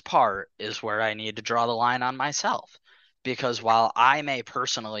last part is where I need to draw the line on myself. Because while I may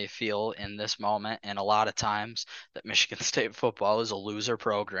personally feel in this moment and a lot of times that Michigan State football is a loser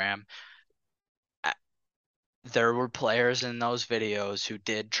program, there were players in those videos who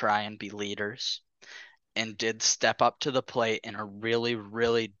did try and be leaders and did step up to the plate in a really,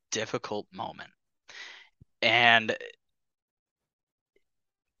 really difficult moment. And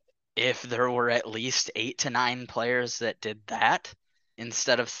if there were at least 8 to 9 players that did that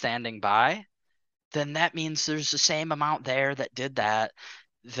instead of standing by, then that means there's the same amount there that did that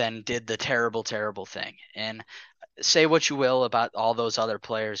than did the terrible, terrible thing. And say what you will about all those other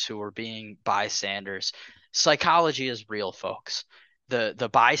players who were being bystanders. Psychology is real, folks. The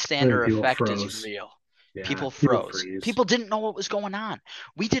I think bystander people effect is froze. real. Yeah, People people froze. freeze. People didn't know what was going on.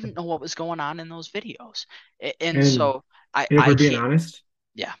 We didn't know what was going on in those videos. And And so if I we're being can't. honest,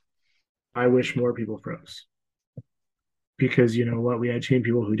 Yeah. I wish more people froze because you know what, we had team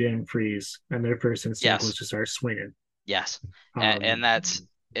people who didn't freeze, and their first instinct was Yes. to start swinging. Yes. And Um, that's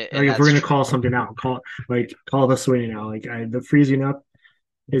like and if we're that's gonna true. call something out, call the swinging out. The freezing up.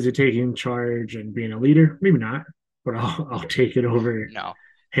 Is it taking charge and being a leader? Maybe not, but I'll take it over. No.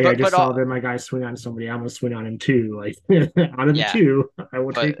 Hey, I But just saw that my guy swing on somebody. I'm gonna swing on him too. Like out of the yeah, two, I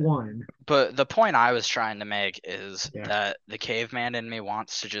will but take one. the point I was trying to make is Yeah. that the caveman in me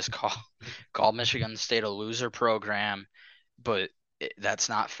wants to just call Michigan State a loser program, but that's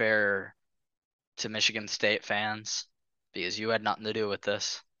not fair to Michigan State fans because you had nothing to do with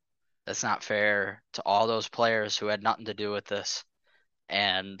this. That's not fair to all those players who had nothing to do with this.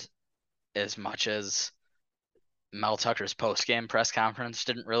 And as much as Mel Tucker's post game press conference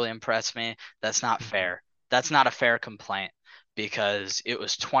didn't really impress me, that's not fair. That's not a fair complaint because it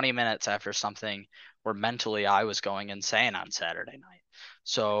was 20 minutes after something where mentally I was going insane on Saturday night.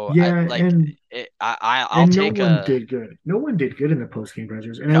 So I Yeah, like I'll and no take one a did good. No one did good in the post game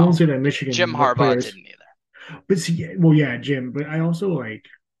pressers. And I won't no. say that Jim Michigan Harbaugh players, didn't either. but see, well, yeah, Jim. But I also like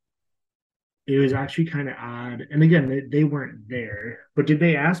it was actually kind of odd. And again, they weren't there. But did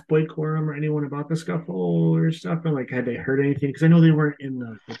they ask Blake Corum or anyone about the scuffle or stuff? And like, had they heard anything? Because I know they weren't in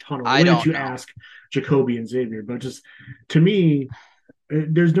the tunnel. The I way that don't you know. ask Jacoby and Xavier, but just to me,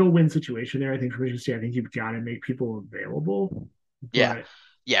 there's no win situation there. I think for Michigan State, I think you've got to make people available. Yeah. But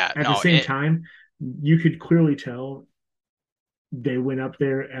Yeah, at the no, same time, you could clearly tell they went up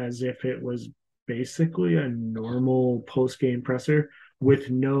there as if it was basically a normal post game presser with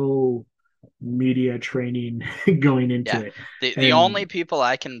no media training going into yeah. it. The only And people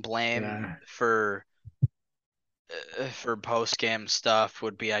I can blame yeah, for post game stuff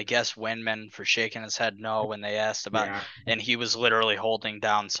would be, I guess, Winman for shaking his head no when they asked about, yeah. and he was literally holding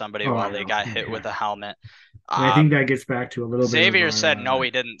down somebody Oh, while I they know. got hit Yeah. with a helmet. And I think Um, that gets back to a little bit of Xavier our said no,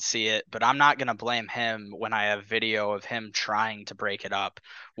 he didn't see it, but I'm not gonna blame him when I have video of him trying to break it up.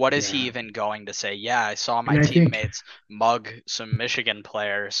 What is he yeah. even going to say? Yeah, I saw my And I think teammates mug some Michigan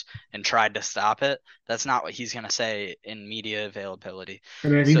players and tried to stop it. That's not what he's gonna say in media availability.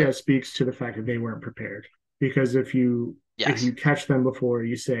 and I think So that speaks to the fact that they weren't prepared. Because if yes, you catch them before,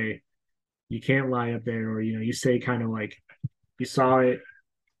 you say you can't lie up there, or you say kind of like you saw it,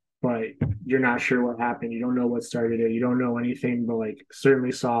 but you're not sure what happened. You don't know what started it. You don't know anything, but like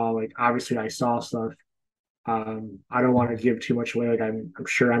certainly saw, like obviously I saw stuff. I don't want to give too much away. Like I'm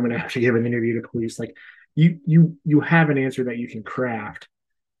sure I'm gonna have to give an interview to police. Like you have an answer that you can craft,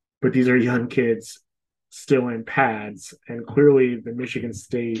 but these are young kids still in pads, and clearly the Michigan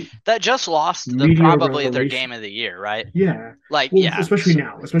State that just lost the media probably their revelation. game of the year, right? Yeah, Like, well, yeah. So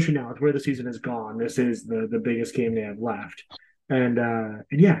especially now with where the season has gone, this is the biggest game they have left, and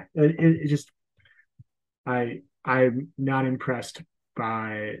yeah, it just I'm not impressed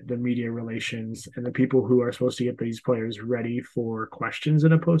by the media relations and the people who are supposed to get these players ready for questions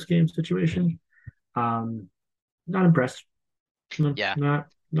in a post game situation. Um, not impressed. No, yeah,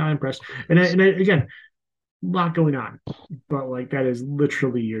 not impressed. Again, a lot going on, but like that is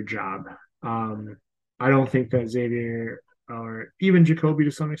literally your job. Um, I don't think that Xavier or even Jacoby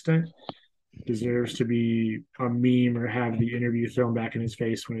to some extent deserves to be a meme or have the interview thrown back in his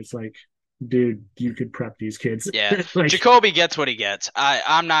face when it's like, dude, you could prep these kids. Yeah, Like, Jacoby gets what he gets.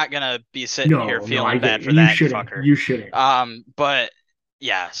 I'm not gonna be sitting here no, no, I feeling get bad it. for And you that shouldn't. fucker. You shouldn't. But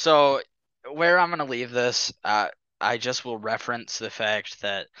yeah, so where I'm gonna leave this, I just will reference the fact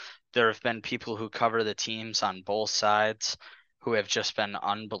that there have been people who cover the teams on both sides who have just been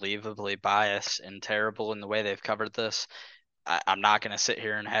unbelievably biased and terrible in the way they've covered this. I'm not gonna sit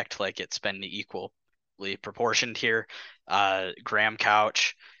here and act like it's been equally proportioned here. Graham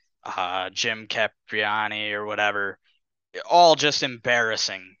Couch, Jim Capriani, or whatever, all just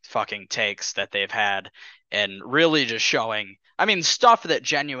embarrassing fucking takes that they've had, and really just showing. I mean, stuff that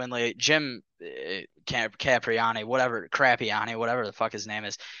genuinely Jim Capriani, whatever Crapiani, whatever the fuck his name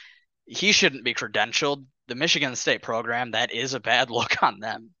is, he shouldn't be credentialed. The Michigan State program, that is a bad look on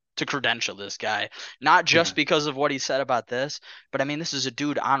them to credential this guy, not Yeah. just because of what he said about this, but I mean, this is a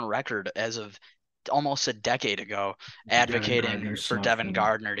dude on record as of almost a decade ago The Devin advocating Gardner for stuff. Devin And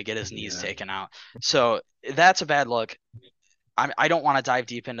Gardner to get his knees yeah. taken out. So that's a bad look. I don't want to dive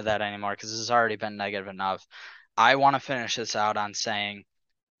deep into that anymore because this has already been negative enough. I want to finish this out on saying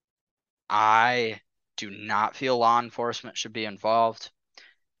I do not feel law enforcement should be involved.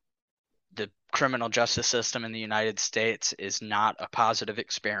 The criminal justice system in the United States is not a positive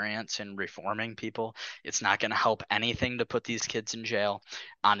experience in reforming people. It's not going to help anything to put these kids in jail.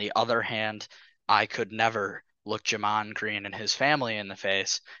 On the other hand, I could never look Jamon Green and his family in the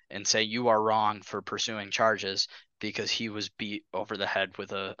face and say you are wrong for pursuing charges because he was beat over the head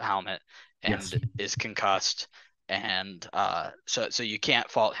with a helmet Yes. and is concussed, and so you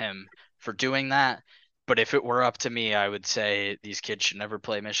can't fault him for doing that. But if it were up to me, I would say these kids should never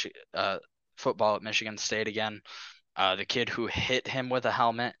play football at Michigan State again. The kid who hit him with a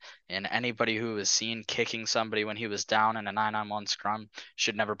helmet and anybody who was seen kicking somebody when he was down in a 9-on-1 scrum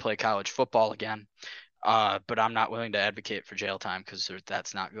should never play college football again. But I'm not willing to advocate for jail time because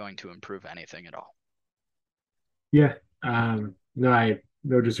that's not going to improve anything at all. Yeah. No, I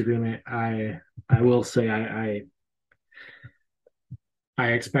no disagreement. I will say I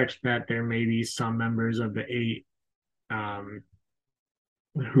expect that there may be some members of the eight um,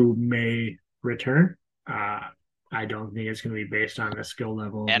 who may return. Uh, I don't think it's going to be based on the skill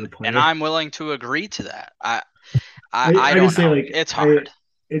level of the And player. I'm willing to agree to that. I I don't just say know. like It's hard.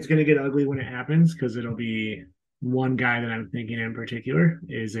 it's going to get ugly when it happens because it'll be one guy that I'm thinking in particular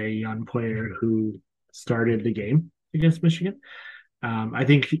is a young player who started the game against Michigan. I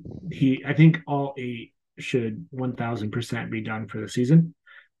think I think all eight should 1,000% be done for the season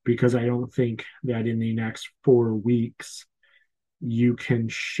because I don't think that in the next 4 weeks you can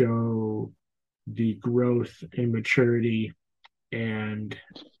show the growth and maturity and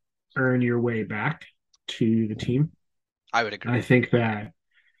earn your way back to the team. I would I agree. think that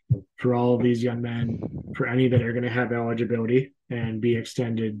for all of these young men, for any that are going to have eligibility and be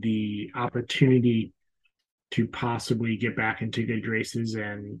extended the opportunity to possibly get back into good graces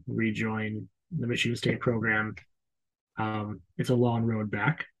and rejoin the Michigan State program, it's a long road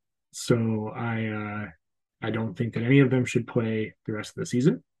back. So I don't think that any of them should play the rest of the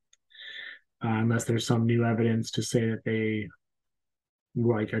season unless there's some new evidence to say that they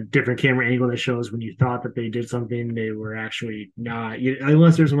like a different camera angle that shows when you thought that they did something, they were actually not.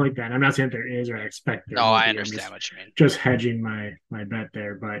 Unless there's something like that. I'm not saying there is, or I expect there No, will I be. I'm understand what you mean. just hedging my bet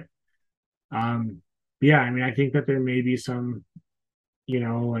there. But yeah, I mean, I think that there may be some.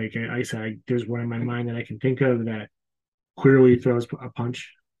 Like I said, there's one in my mind that I can think of that clearly throws a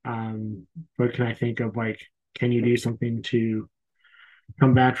punch. But can I think of like, can you do something to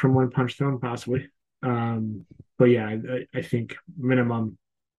come back from one punch thrown? Possibly. But yeah, I think minimum,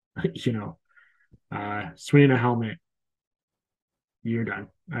 you know, swinging a helmet, you're done.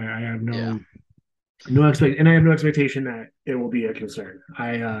 I have Yeah, no expect, and I have no expectation that it will be a concern.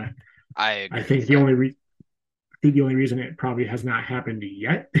 I I agree think with that. the only reason it probably has not happened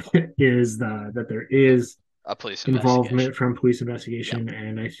yet is that there is A police involvement investigation. from police Yep. investigation,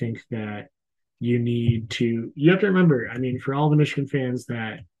 and I think that you have to remember. I mean, for all the Michigan fans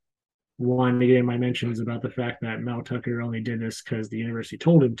that wanted to get in my mentions about the fact that Mel Tucker only did this because the university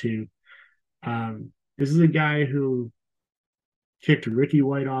told him to. This is a guy who kicked Ricky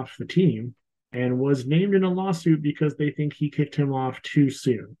White off the team and was named in a lawsuit because they think he kicked him off too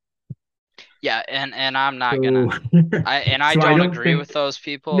soon. Yeah, and I'm not So, gonna. I so I don't don't agree think with those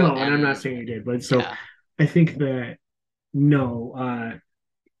people. no, and I'm not And saying he did, but so yeah, I think that no,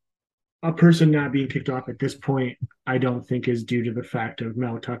 a person not being kicked off at this point, I don't think is due to the fact of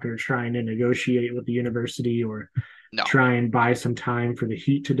Mel Tucker trying to negotiate with the university or no. try and buy some time for the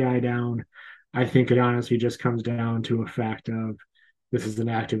heat to die down. I think it honestly just comes down to a fact of This is an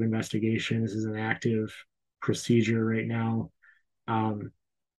active investigation. This is an active procedure right now. Um,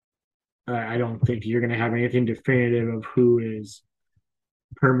 I don't think you're going to have anything definitive of who is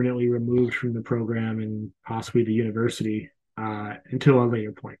permanently removed from the program and possibly the university until a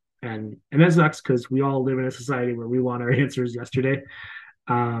later point. And that sucks because we all live in a society where we want our answers yesterday.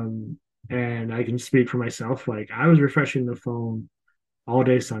 Um, and I can speak for myself. Like I was refreshing the phone all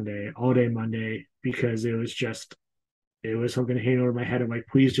day Sunday, all day Monday because it was something hanging over my head of like,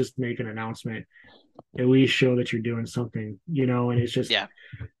 please just make an announcement, at least show that you're doing something, you know. And it's just Yeah.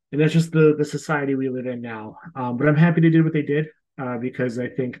 and that's just the society we live in now. But I'm happy they did what they did because I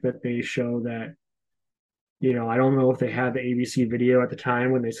think that they show that I don't know if they had the ABC video at the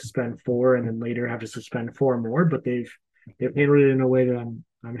time when they suspend four and then later have to suspend four more, but they've handled it in a way that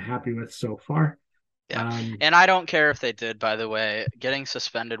I'm happy with so far. Yeah. Um, And I don't care if they did, by the way. Getting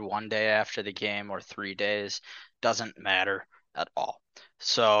suspended 1 day after the game or 3 days doesn't matter at all.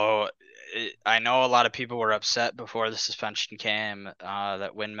 So I know a lot of people were upset before the suspension came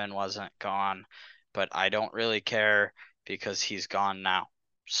that Windman wasn't gone, but I don't really care because he's gone now.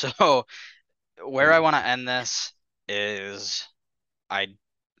 So where I yeah. want to end this is I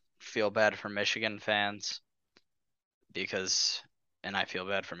feel bad for Michigan fans because, and I feel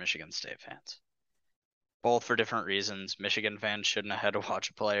bad for Michigan State fans, both for different reasons. Michigan fans shouldn't have had to watch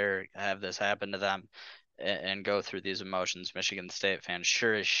a player have this happen to them and go through these emotions. Michigan State fans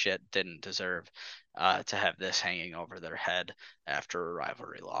sure as shit didn't deserve to have this hanging over their head after a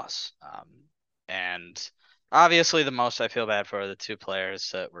rivalry loss. And obviously, the most I feel bad for are the two players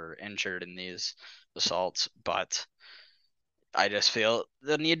that were injured in these assaults, but I just feel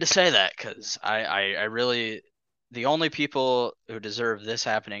the need to say that because I really, the only people who deserve this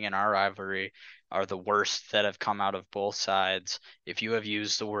happening in our rivalry are the worst that have come out of both sides. If you have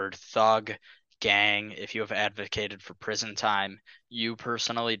used the word thug, gang, if you have advocated for prison time, you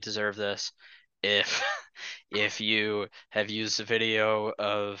personally deserve this. If if you have used a video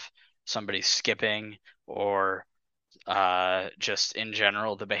of somebody skipping or just in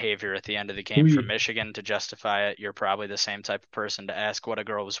general, the behavior at the end of the game from we Michigan to justify it. You're probably the same type of person to ask what a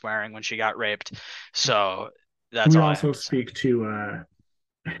girl was wearing when she got raped. So can that's we all I have also to say. speak to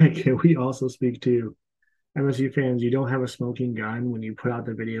can we also speak to MSU fans? You don't have a smoking gun when you put out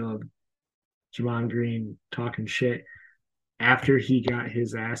the video of Javon Green talking shit after he got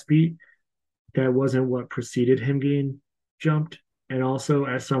his ass beat. That wasn't what preceded him getting jumped. And also,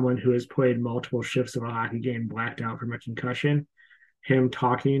 as someone who has played multiple shifts of a hockey game blacked out from a concussion, him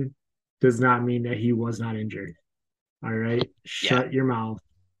talking does not mean that he was not injured. All right. Yeah. Shut your mouth.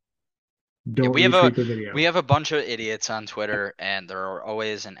 Yeah, Don't retweet the video. we have a bunch of idiots on Twitter, and there are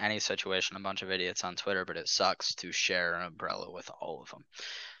always in any situation a bunch of idiots on Twitter, but it sucks to share an umbrella with all of them.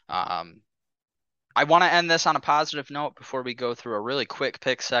 Um, I want to end this on a positive note before we go through a really quick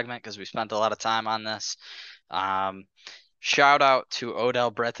pick segment because we spent a lot of time on this. Um, Shout out to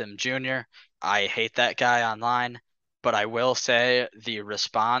Odell Breckham Jr. I hate that guy online, but I will say the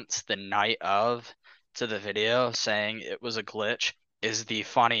response the night of to the video saying it was a glitch is the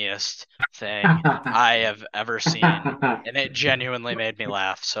funniest thing I have ever seen. And it genuinely made me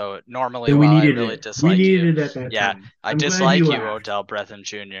laugh. So normally, And we while I needed really it. We dislike you, needed it at that yeah, time. I I'm glad you dislike you, laughed. Odell Breckham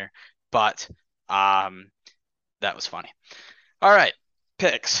Jr., but um, that was funny. All right,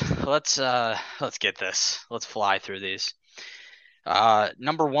 picks. Let's get this. Let's fly through these.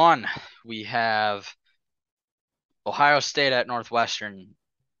 Number one, we have Ohio State at Northwestern.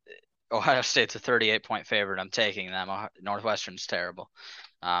 Ohio State's a 38-point favorite. I'm taking them. Northwestern's terrible.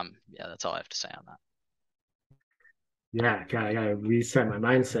 Yeah, that's all I have to say on that. Yeah, I gotta reset my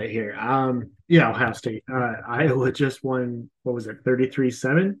mindset here. Yeah, Ohio State. Iowa just won, what was it,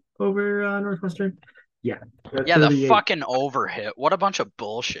 33-7 over Northwestern? Yeah, Yeah, the 38. fucking overhit. What a bunch of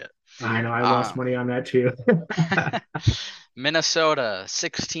bullshit. I know I lost Um, money on that too. Minnesota,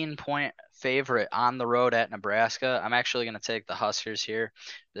 16-point favorite on the road at Nebraska. I'm actually going to take the Huskers here.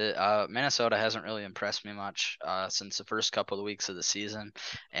 Minnesota hasn't really impressed me much since the first couple of weeks of the season.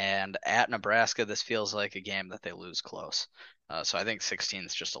 And at Nebraska, this feels like a game that they lose close. So I think 16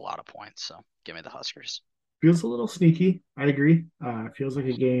 is just a lot of points. So give me the Huskers. Feels a little sneaky. I agree. Feels like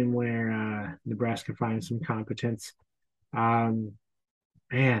a game where Nebraska finds some competence. Um,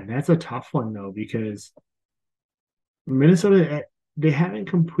 Man, that's a tough one though because Minnesota they haven't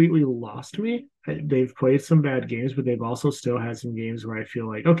completely lost me. They've played some bad games, but they've also still had some games where I feel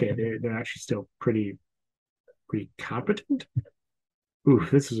like okay, they're actually still pretty competent. Ooh,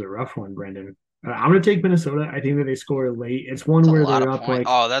 this is a rough one, Brendan. I'm gonna take Minnesota. I think that they score late. It's one It's a where lot they're of up point. like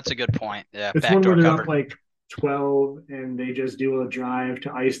Oh, that's a good point. Yeah, it's one where backdoor they're up cover. like 12 and they just do a drive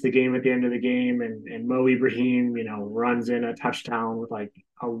to ice the game at the end of the game, and Mo Ibrahim, runs in a touchdown with like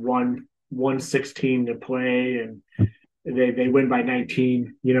a 116 to play, and they win by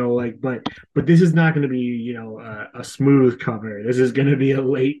 19, but this is not going to be, a smooth cover. This is going to be a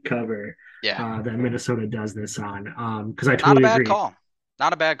late cover Yeah, that Minnesota does this on. Because I not a totally bad agree. call.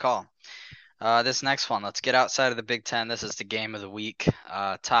 Not a bad call. This next one, let's get outside of the Big Ten. This is the game of the week.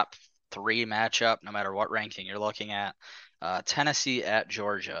 Top three matchup, no matter what ranking you're looking at. Tennessee at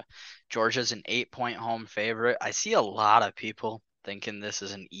Georgia. Georgia's an 8-point home favorite. I see a lot of people thinking this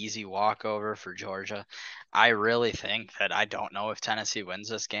is an easy walkover for Georgia. I really think that I don't know if Tennessee wins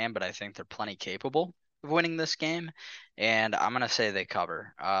this game, but I think they're plenty capable of winning this game. And I'm going to say they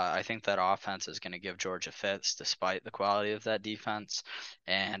cover. I think that offense is going to give Georgia fits despite the quality of that defense.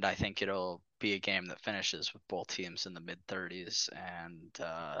 And I think it'll be a game that finishes with both teams in the mid 30s. And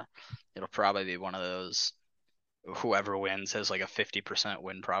it'll probably be one of those whoever wins has like a 50%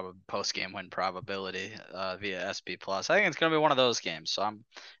 post game win probability via SB plus. I think it's gonna be one of those games, so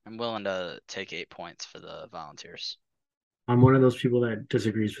I'm willing to take 8 points for the Volunteers. I'm one of those people that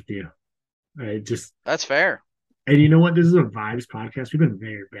disagrees with you. I just That's fair. And you know what? This is a vibes podcast. We've been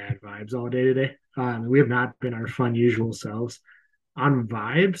very bad vibes all day today. We have not been our fun usual selves. On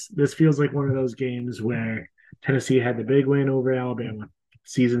vibes, this feels like one of those games where Tennessee had the big win over Alabama.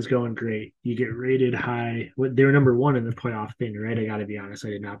 Season's going great. You get rated high. They were number one in the playoff thing, right? I got to be honest. I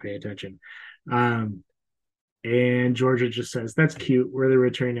did not pay attention. Um, and Georgia just says, that's cute. We're the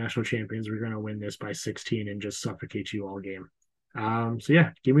returning national champions. We're going to win this by 16 and just suffocate you all game. So,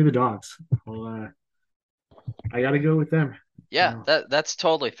 yeah, give me the dogs. I got to go with them. Yeah, Uh, that's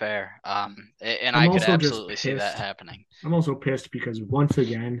totally fair. And I'm I could also just absolutely see that pissed. happening. I'm also pissed because once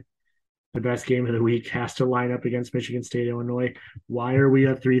again, the best game of the week has to line up against Michigan State, Illinois. Why are we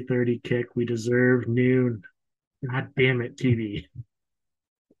a 3:30 kick? We deserve noon. God damn it, TV.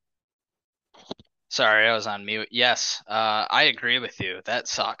 Sorry, I was on mute. Yes, I agree with you. That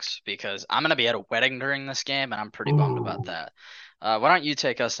sucks because I'm gonna be at a wedding during this game, and I'm pretty bummed about Oh, that. Why don't you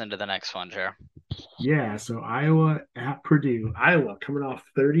take us into the next one, Jer? yeah. So Iowa at Purdue. Iowa coming off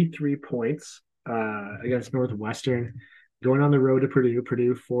 33 points against Northwestern, going on the road to Purdue.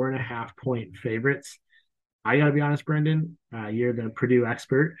 Purdue 4.5 point favorites. I gotta be honest, Brendan. You're the Purdue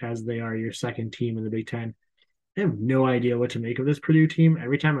expert, as they are your second team in the Big Ten. I have no idea what to make of this Purdue team.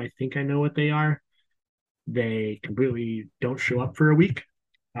 Every time I think I know what they are, they completely don't show up for a week.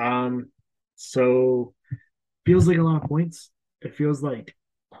 Um, so feels like a lot of points. It feels like,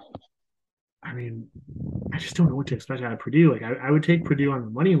 I mean, I just don't know what to expect out of Purdue. Like I would take Purdue on the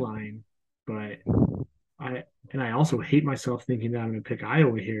money line, but I also hate myself thinking that I'm going to pick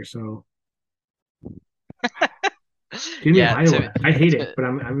Iowa here. So give me Yeah, Iowa. I hate it, to but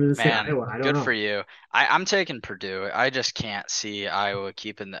I'm going to say man, Iowa. I don't good for know. you. I'm taking Purdue. I just can't see Iowa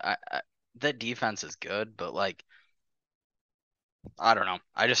keeping that defense is good, but like I don't know.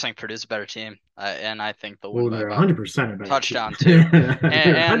 I just think Purdue's a better team, and I think they'll win Well, by they're about 100% a better team. touchdown too. They're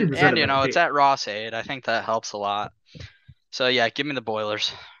And 100% a you better know it's team. at Ross 8. I think that helps a lot. So yeah, give me the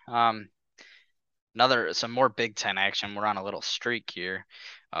Boilers. Um, some more Big Ten action. We're on a little streak here.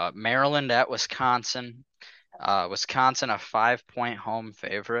 Maryland at Wisconsin. Wisconsin a 5-point home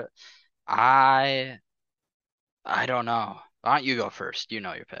favorite. I I don't know. Why don't you go first? You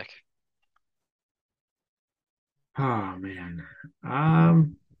know your pick. Oh man.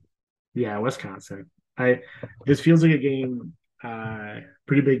 Um, yeah, Wisconsin. I This feels like a game,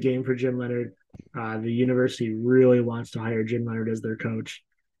 pretty big game for Jim Leonard. The university really wants to hire Jim Leonard as their coach,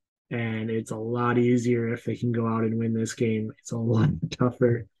 and it's a lot easier if they can go out and win this game. It's a lot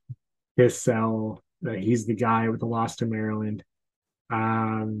tougher to sell that he's the guy with the loss to Maryland.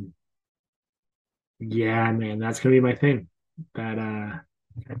 Um, yeah, man, that's gonna be my thing. That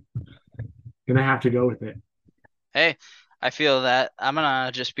gonna have to go with it. Hey, I feel that I'm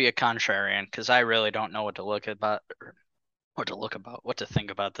gonna just be a contrarian because I really don't know what to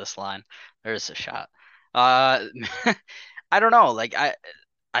think about this line. There's a shot. Uh, I don't know.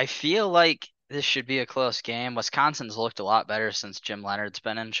 I feel like this should be a close game. Wisconsin's looked a lot better since Jim Leonard's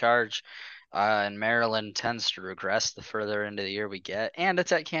been in charge. And Maryland tends to regress the further into the year we get, and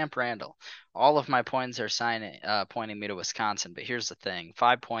it's at Camp Randall. All of my points are pointing me to Wisconsin, but here's the thing: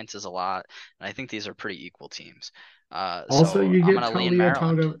 5 points is a lot, and I think these are pretty equal teams. Also, So I'm gonna lean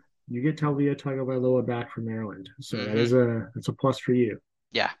Maryland. You get Talia Tagovailoa back from Maryland, so Hmm. that's a plus for you.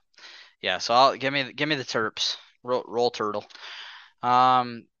 Yeah, yeah. So I'll give me the Terps. Roll turtle.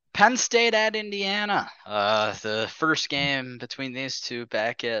 Um, Penn State at Indiana. The first game between these two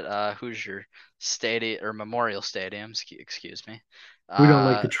back at Hoosier Stadium or Memorial Stadium. Excuse me. We don't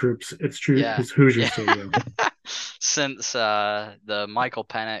like Uh, the troops. It's true. yeah, It's Hoosier yeah. Stadium. Since the Michael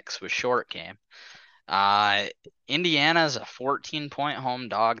Penix was short game. Uh, Indiana's a 14-point home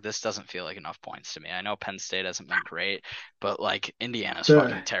dog. This doesn't feel like enough points to me. I know Penn State hasn't been great, but like Indiana's The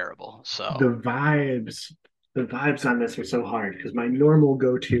fucking terrible. the So, vibes the vibes on this are so hard because my normal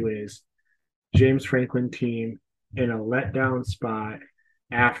go-to is James Franklin team in a letdown spot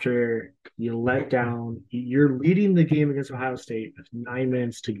after you let down. You're leading the game against Ohio State with 9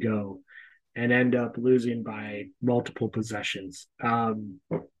 minutes to go and end up losing by multiple possessions.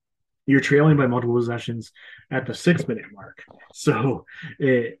 You're trailing by multiple possessions at the 6 minute mark. So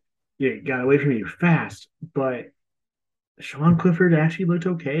it got away from you fast. But Sean Clifford actually looked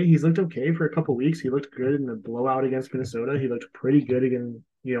okay. He's looked okay for a couple weeks. He looked good in the blowout against Minnesota. He looked pretty good again,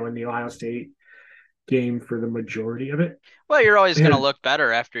 in the Ohio State game for the majority of it. well, you're always gonna And look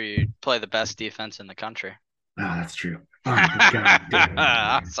better after you play the best defense in the country. that's true. But god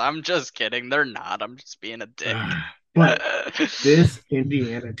damn it. So I'm just kidding. They're not. I'm just being a dick. But this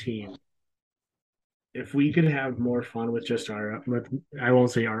Indiana team, if we could have more fun with just I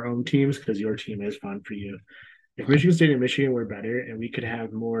won't say our own teams because your team is fun for you. If Michigan State and Michigan were better and we could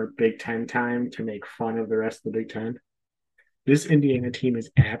have more Big Ten time to make fun of the rest of the Big Ten, this Indiana team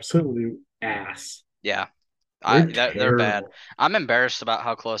is absolute ass. Yeah, They're they're bad. terrible. I'm embarrassed about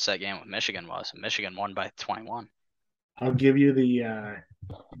how close that game with Michigan was. Michigan won by 21. I'll give you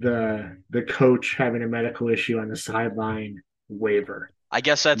the coach having a medical issue on the sideline waiver. I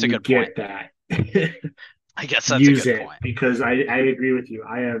guess that's a You good point. get that. I guess that's a Use good it point. because I agree with you.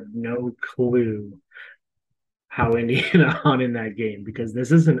 I have no clue how Indiana on in that game because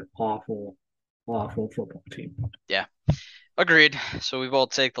this is an awful, awful football team. Yeah, agreed. So we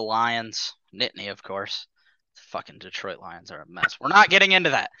both take the Lions. Nittany, of course. The fucking Detroit Lions are a mess. We're not getting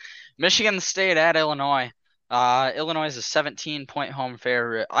into that. Michigan State at Illinois. Illinois is a 17-point home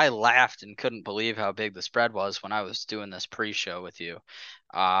favorite. I laughed and couldn't believe how big the spread was when I was doing this pre-show with you.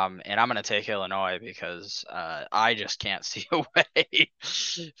 And I'm gonna take Illinois because I just can't see a way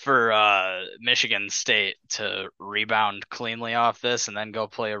for Michigan State to rebound cleanly off this and then go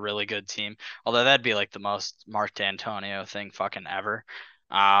play a really good team. Although that'd be like the most Mark D'Antonio thing fucking ever.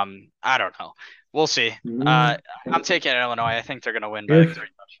 I don't know. We'll see. I'm taking Illinois. I think they're gonna win by like If 3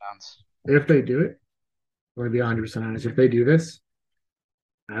 touchdowns. if they do it, or to be 100% honest, if they do this,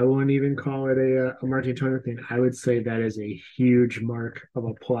 I wouldn't even call it a Martin Turner thing. I would say that is a huge mark of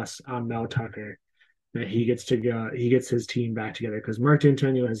a plus on Mel Tucker that he gets his team back together because Mark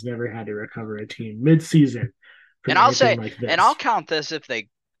D'Antonio has never had to recover a team mid-season And from I'll anything say, like and I'll this. count this if they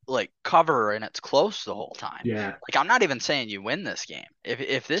like cover and it's close the whole time. Yeah. Like I'm not even saying you win this game.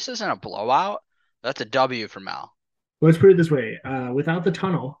 If this isn't a blowout, that's a W for Mel. Let's put it this way: without the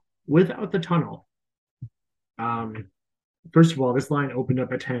tunnel, um, first of all, this line opened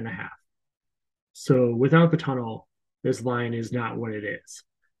up at 10.5. So without the tunnel, this line is not what it is.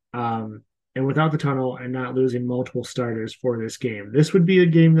 And without the tunnel and not losing multiple starters for this game, this would be a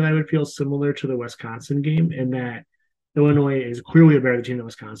game that I would feel similar to the Wisconsin game in that Illinois is clearly a better team than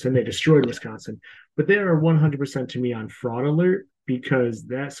Wisconsin. They destroyed Yeah. Wisconsin, but they are 100% to me on fraud alert because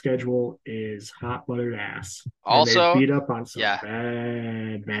that schedule is hot buttered ass and they Also, beat up on some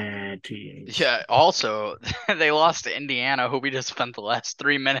yeah. bad teams. Yeah, also they lost to Indiana, who we just spent the last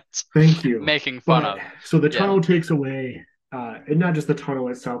 3 minutes Thank you. making fun But of. so the Yeah. tunnel takes away, and not just the tunnel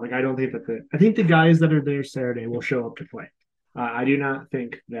itself. Like I don't think that I think the guys that are there Saturday will show up to play. I do not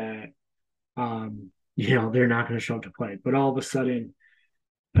think that, they're not going to show up to play. But all of a sudden,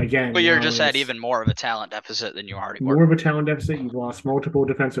 again, But you're now just at it's even more of a talent deficit than you already more were. of a talent deficit. You've lost multiple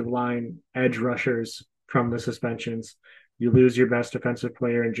defensive line edge rushers from the suspensions. You lose your best defensive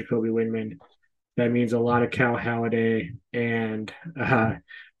player in Jacoby Windman. That means a lot of Cal Halliday and Ben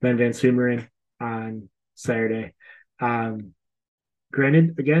Van Sumeren on Saturday. Um,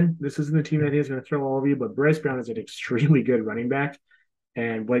 Granted, again, this isn't the team that I think is going to throw all of you, but Bryce Brown is an extremely good running back,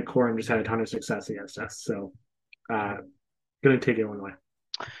 and Blake Corum just had a ton of success against us. So, going to take Illinois.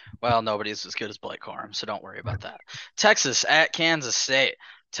 Well, nobody's as good as Blake Corum, so don't worry about that. Texas at Kansas State.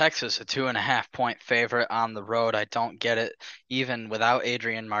 Texas, a 2.5-point favorite on the road. I don't get it. Even without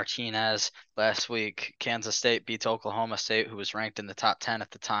Adrian Martinez last week, Kansas State beats Oklahoma State, who was ranked in the top 10 at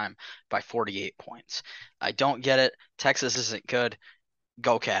the time, by 48 points. I don't get it. Texas isn't good.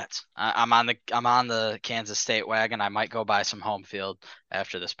 Go Cats. I'm on the Kansas State wagon. I might go buy some home field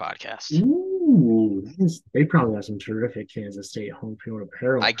after this podcast. Ooh, they probably have some terrific Kansas State home field I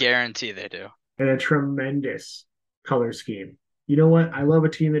apparel guarantee they do. and a tremendous color scheme. You know what? I love a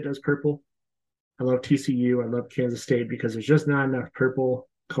team that does purple. I love TCU. I love Kansas State because there's just not enough purple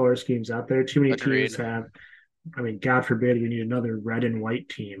color schemes out there. Too many teams Agreed. have I mean, God forbid we need another red and white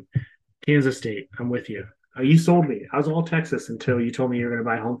team. Kansas State, I'm with you. You sold me. I was all Texas until you told me you were going to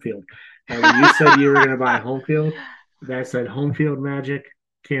buy home field. And when you said you were going to buy home field, that said home field magic.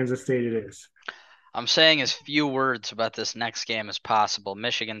 Kansas State it is. I'm saying as few words about this next game as possible.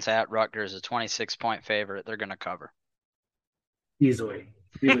 Michigan's at Rutgers, a 26-point favorite. They're going to cover. Easily.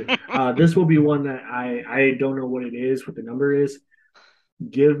 Easily. This will be one that I don't know what it is, what the number is.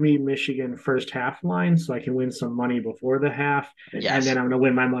 Give me Michigan first half line so I can win some money before the half, and then Yes. I'm going to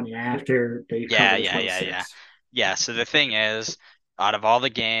win my money after they Yeah, cover the yeah, yeah, yeah. 26. Yeah, so the thing is, out of all the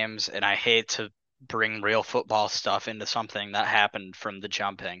games, and I hate to bring real football stuff into something that happened from the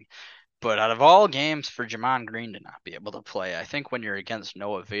jumping, but out of all games for Jamon Green to not be able to play, I think when you're against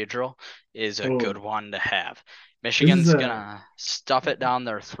Noah Vedral is a good Oh, one to have. this is Michigan's a gonna stuff it down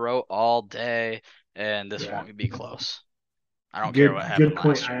their throat all day, and this yeah. won't be close. I don't care what Good happened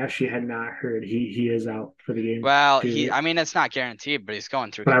point. last I year. actually had not heard he is out for the game Well, too, I mean, it's not guaranteed, but he's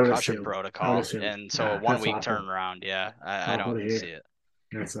going through but concussion I would protocol, assume. and so a Ah, 1 week turnaround. Yeah, I awful don't to see hear. it.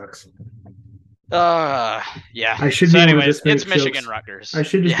 That sucks. Uh, yeah. I should So, be able to anyways, just it's make Michigan jokes. I Rutgers.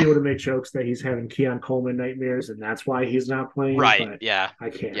 should just Yeah, be able to make jokes that he's having Keon Coleman nightmares and that's why he's not playing, right. but Yeah, I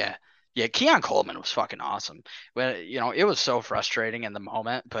can't. yeah, yeah. Keon Coleman was fucking awesome. Well, it was so frustrating in the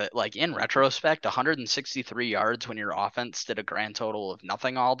moment, but like in retrospect, 163 yards when your offense did a grand total of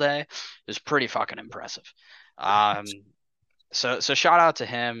nothing all day is pretty fucking impressive. Um, so shout out to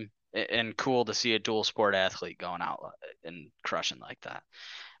him, and cool to see a dual sport athlete going out and crushing like that.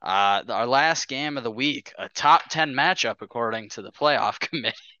 Our last game of the week, a top 10 matchup according to the playoff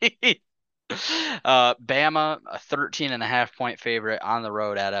committee. Bama, a 13.5 point favorite on the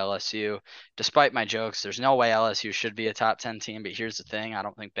road at LSU. Despite my jokes, there's no way LSU should be a top 10 team, but here's the thing, I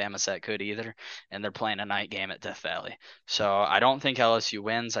don't think Bama's that good either, and they're playing a night game at Death Valley. So I don't think LSU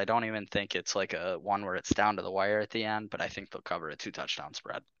wins. I don't even think it's like a one where it's down to the wire at the end, but I think they'll cover a 2 touchdown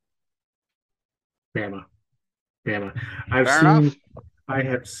spread. Bama. Bama. I've Fair enough. seen I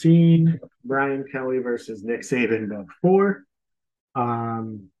have seen Brian Kelly versus Nick Saban before.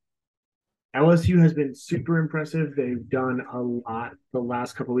 Um, LSU has been super impressive. They've done a lot the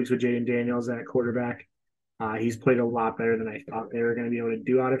last couple of weeks with Jaden Daniels at quarterback. He's played a lot better than I thought they were going to be able to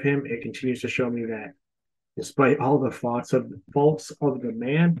do out of him. It continues to show me that despite all the faults of the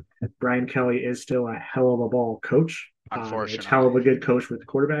man, Brian Kelly is still a hell of a ball coach. It's hell Unfortunately. of a good coach with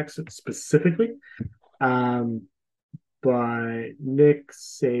quarterbacks specifically. Um, but Nick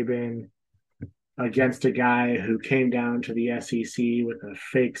Saban against a guy who came down to the SEC with a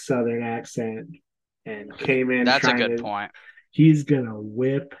fake Southern accent and came in That's a trying good to, point. he's going to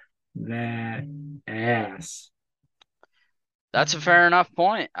whip that ass. That's a fair enough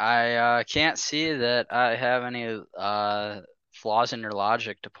point. I can't see that I have any flaws in your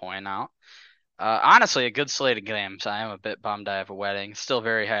logic to point out. Honestly, a good slate of games. I am a bit bummed I have a wedding. Still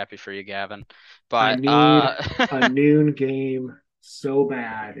very happy for you, Gavin. I But need a noon game so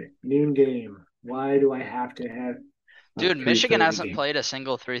bad. Noon game. Why do I have to have a dude, Michigan 3:30 hasn't game? played a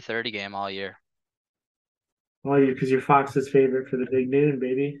single 3:30 game all year. Oh, you because you're Fox's favorite for the big noon,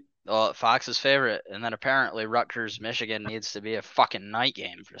 baby. Well, Fox's favorite, and then apparently Rutgers, Michigan needs to be a fucking night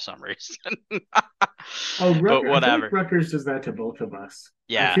game for some reason. Oh, But Rutgers. I feel like whatever. Rutgers does that to both of us.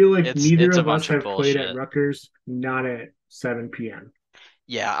 I Yeah, feel like it's neither it's a of us bunch of have played at bullshit. Rutgers, not at 7 p.m.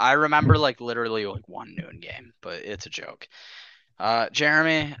 Yeah, I remember like literally like one noon game, but it's a joke.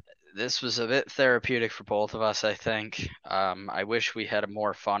 Jeremy, this was a bit therapeutic for both of us, I think. I wish we had a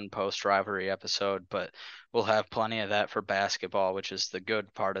more fun post rivalry episode, but we'll have plenty of that for basketball, which is the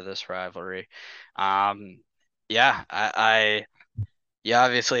good part of this rivalry. Um, yeah, you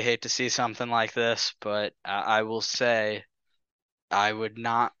obviously hate to see something like this, but I will say I would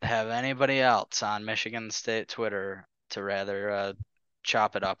not have anybody else on Michigan State Twitter to rather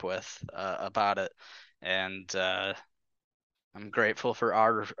chop it up with about it. And I'm grateful for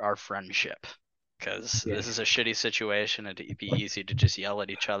our friendship because Yeah, this is a shitty situation. It'd be easy to just yell at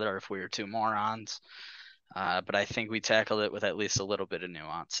each other if we were two morons. But I think we tackled it with at least a little bit of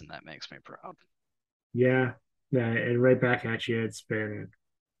nuance, and that makes me proud. yeah, yeah. And right back at you. It's been,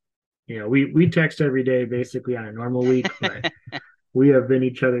 we text every day basically on a normal week, but we have been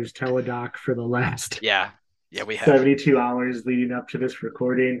each other's teledoc for the last Yeah, yeah, we have. 72 hours leading up to this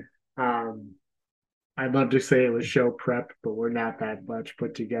recording. Um, I'd love to say it was show prep, but we're not that much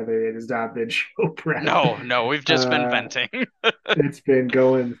put together. It has not been show prep. No, no, we've just been Uh, venting. it's been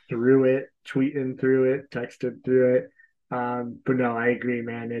going through it, tweeting through it, texting through it. But no, I agree,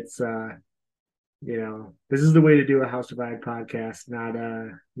 man. This is the way to do a House of Vibe podcast,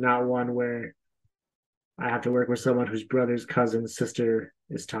 not one where I have to work with someone whose brother's cousin's sister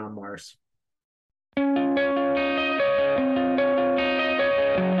is Tom Mars.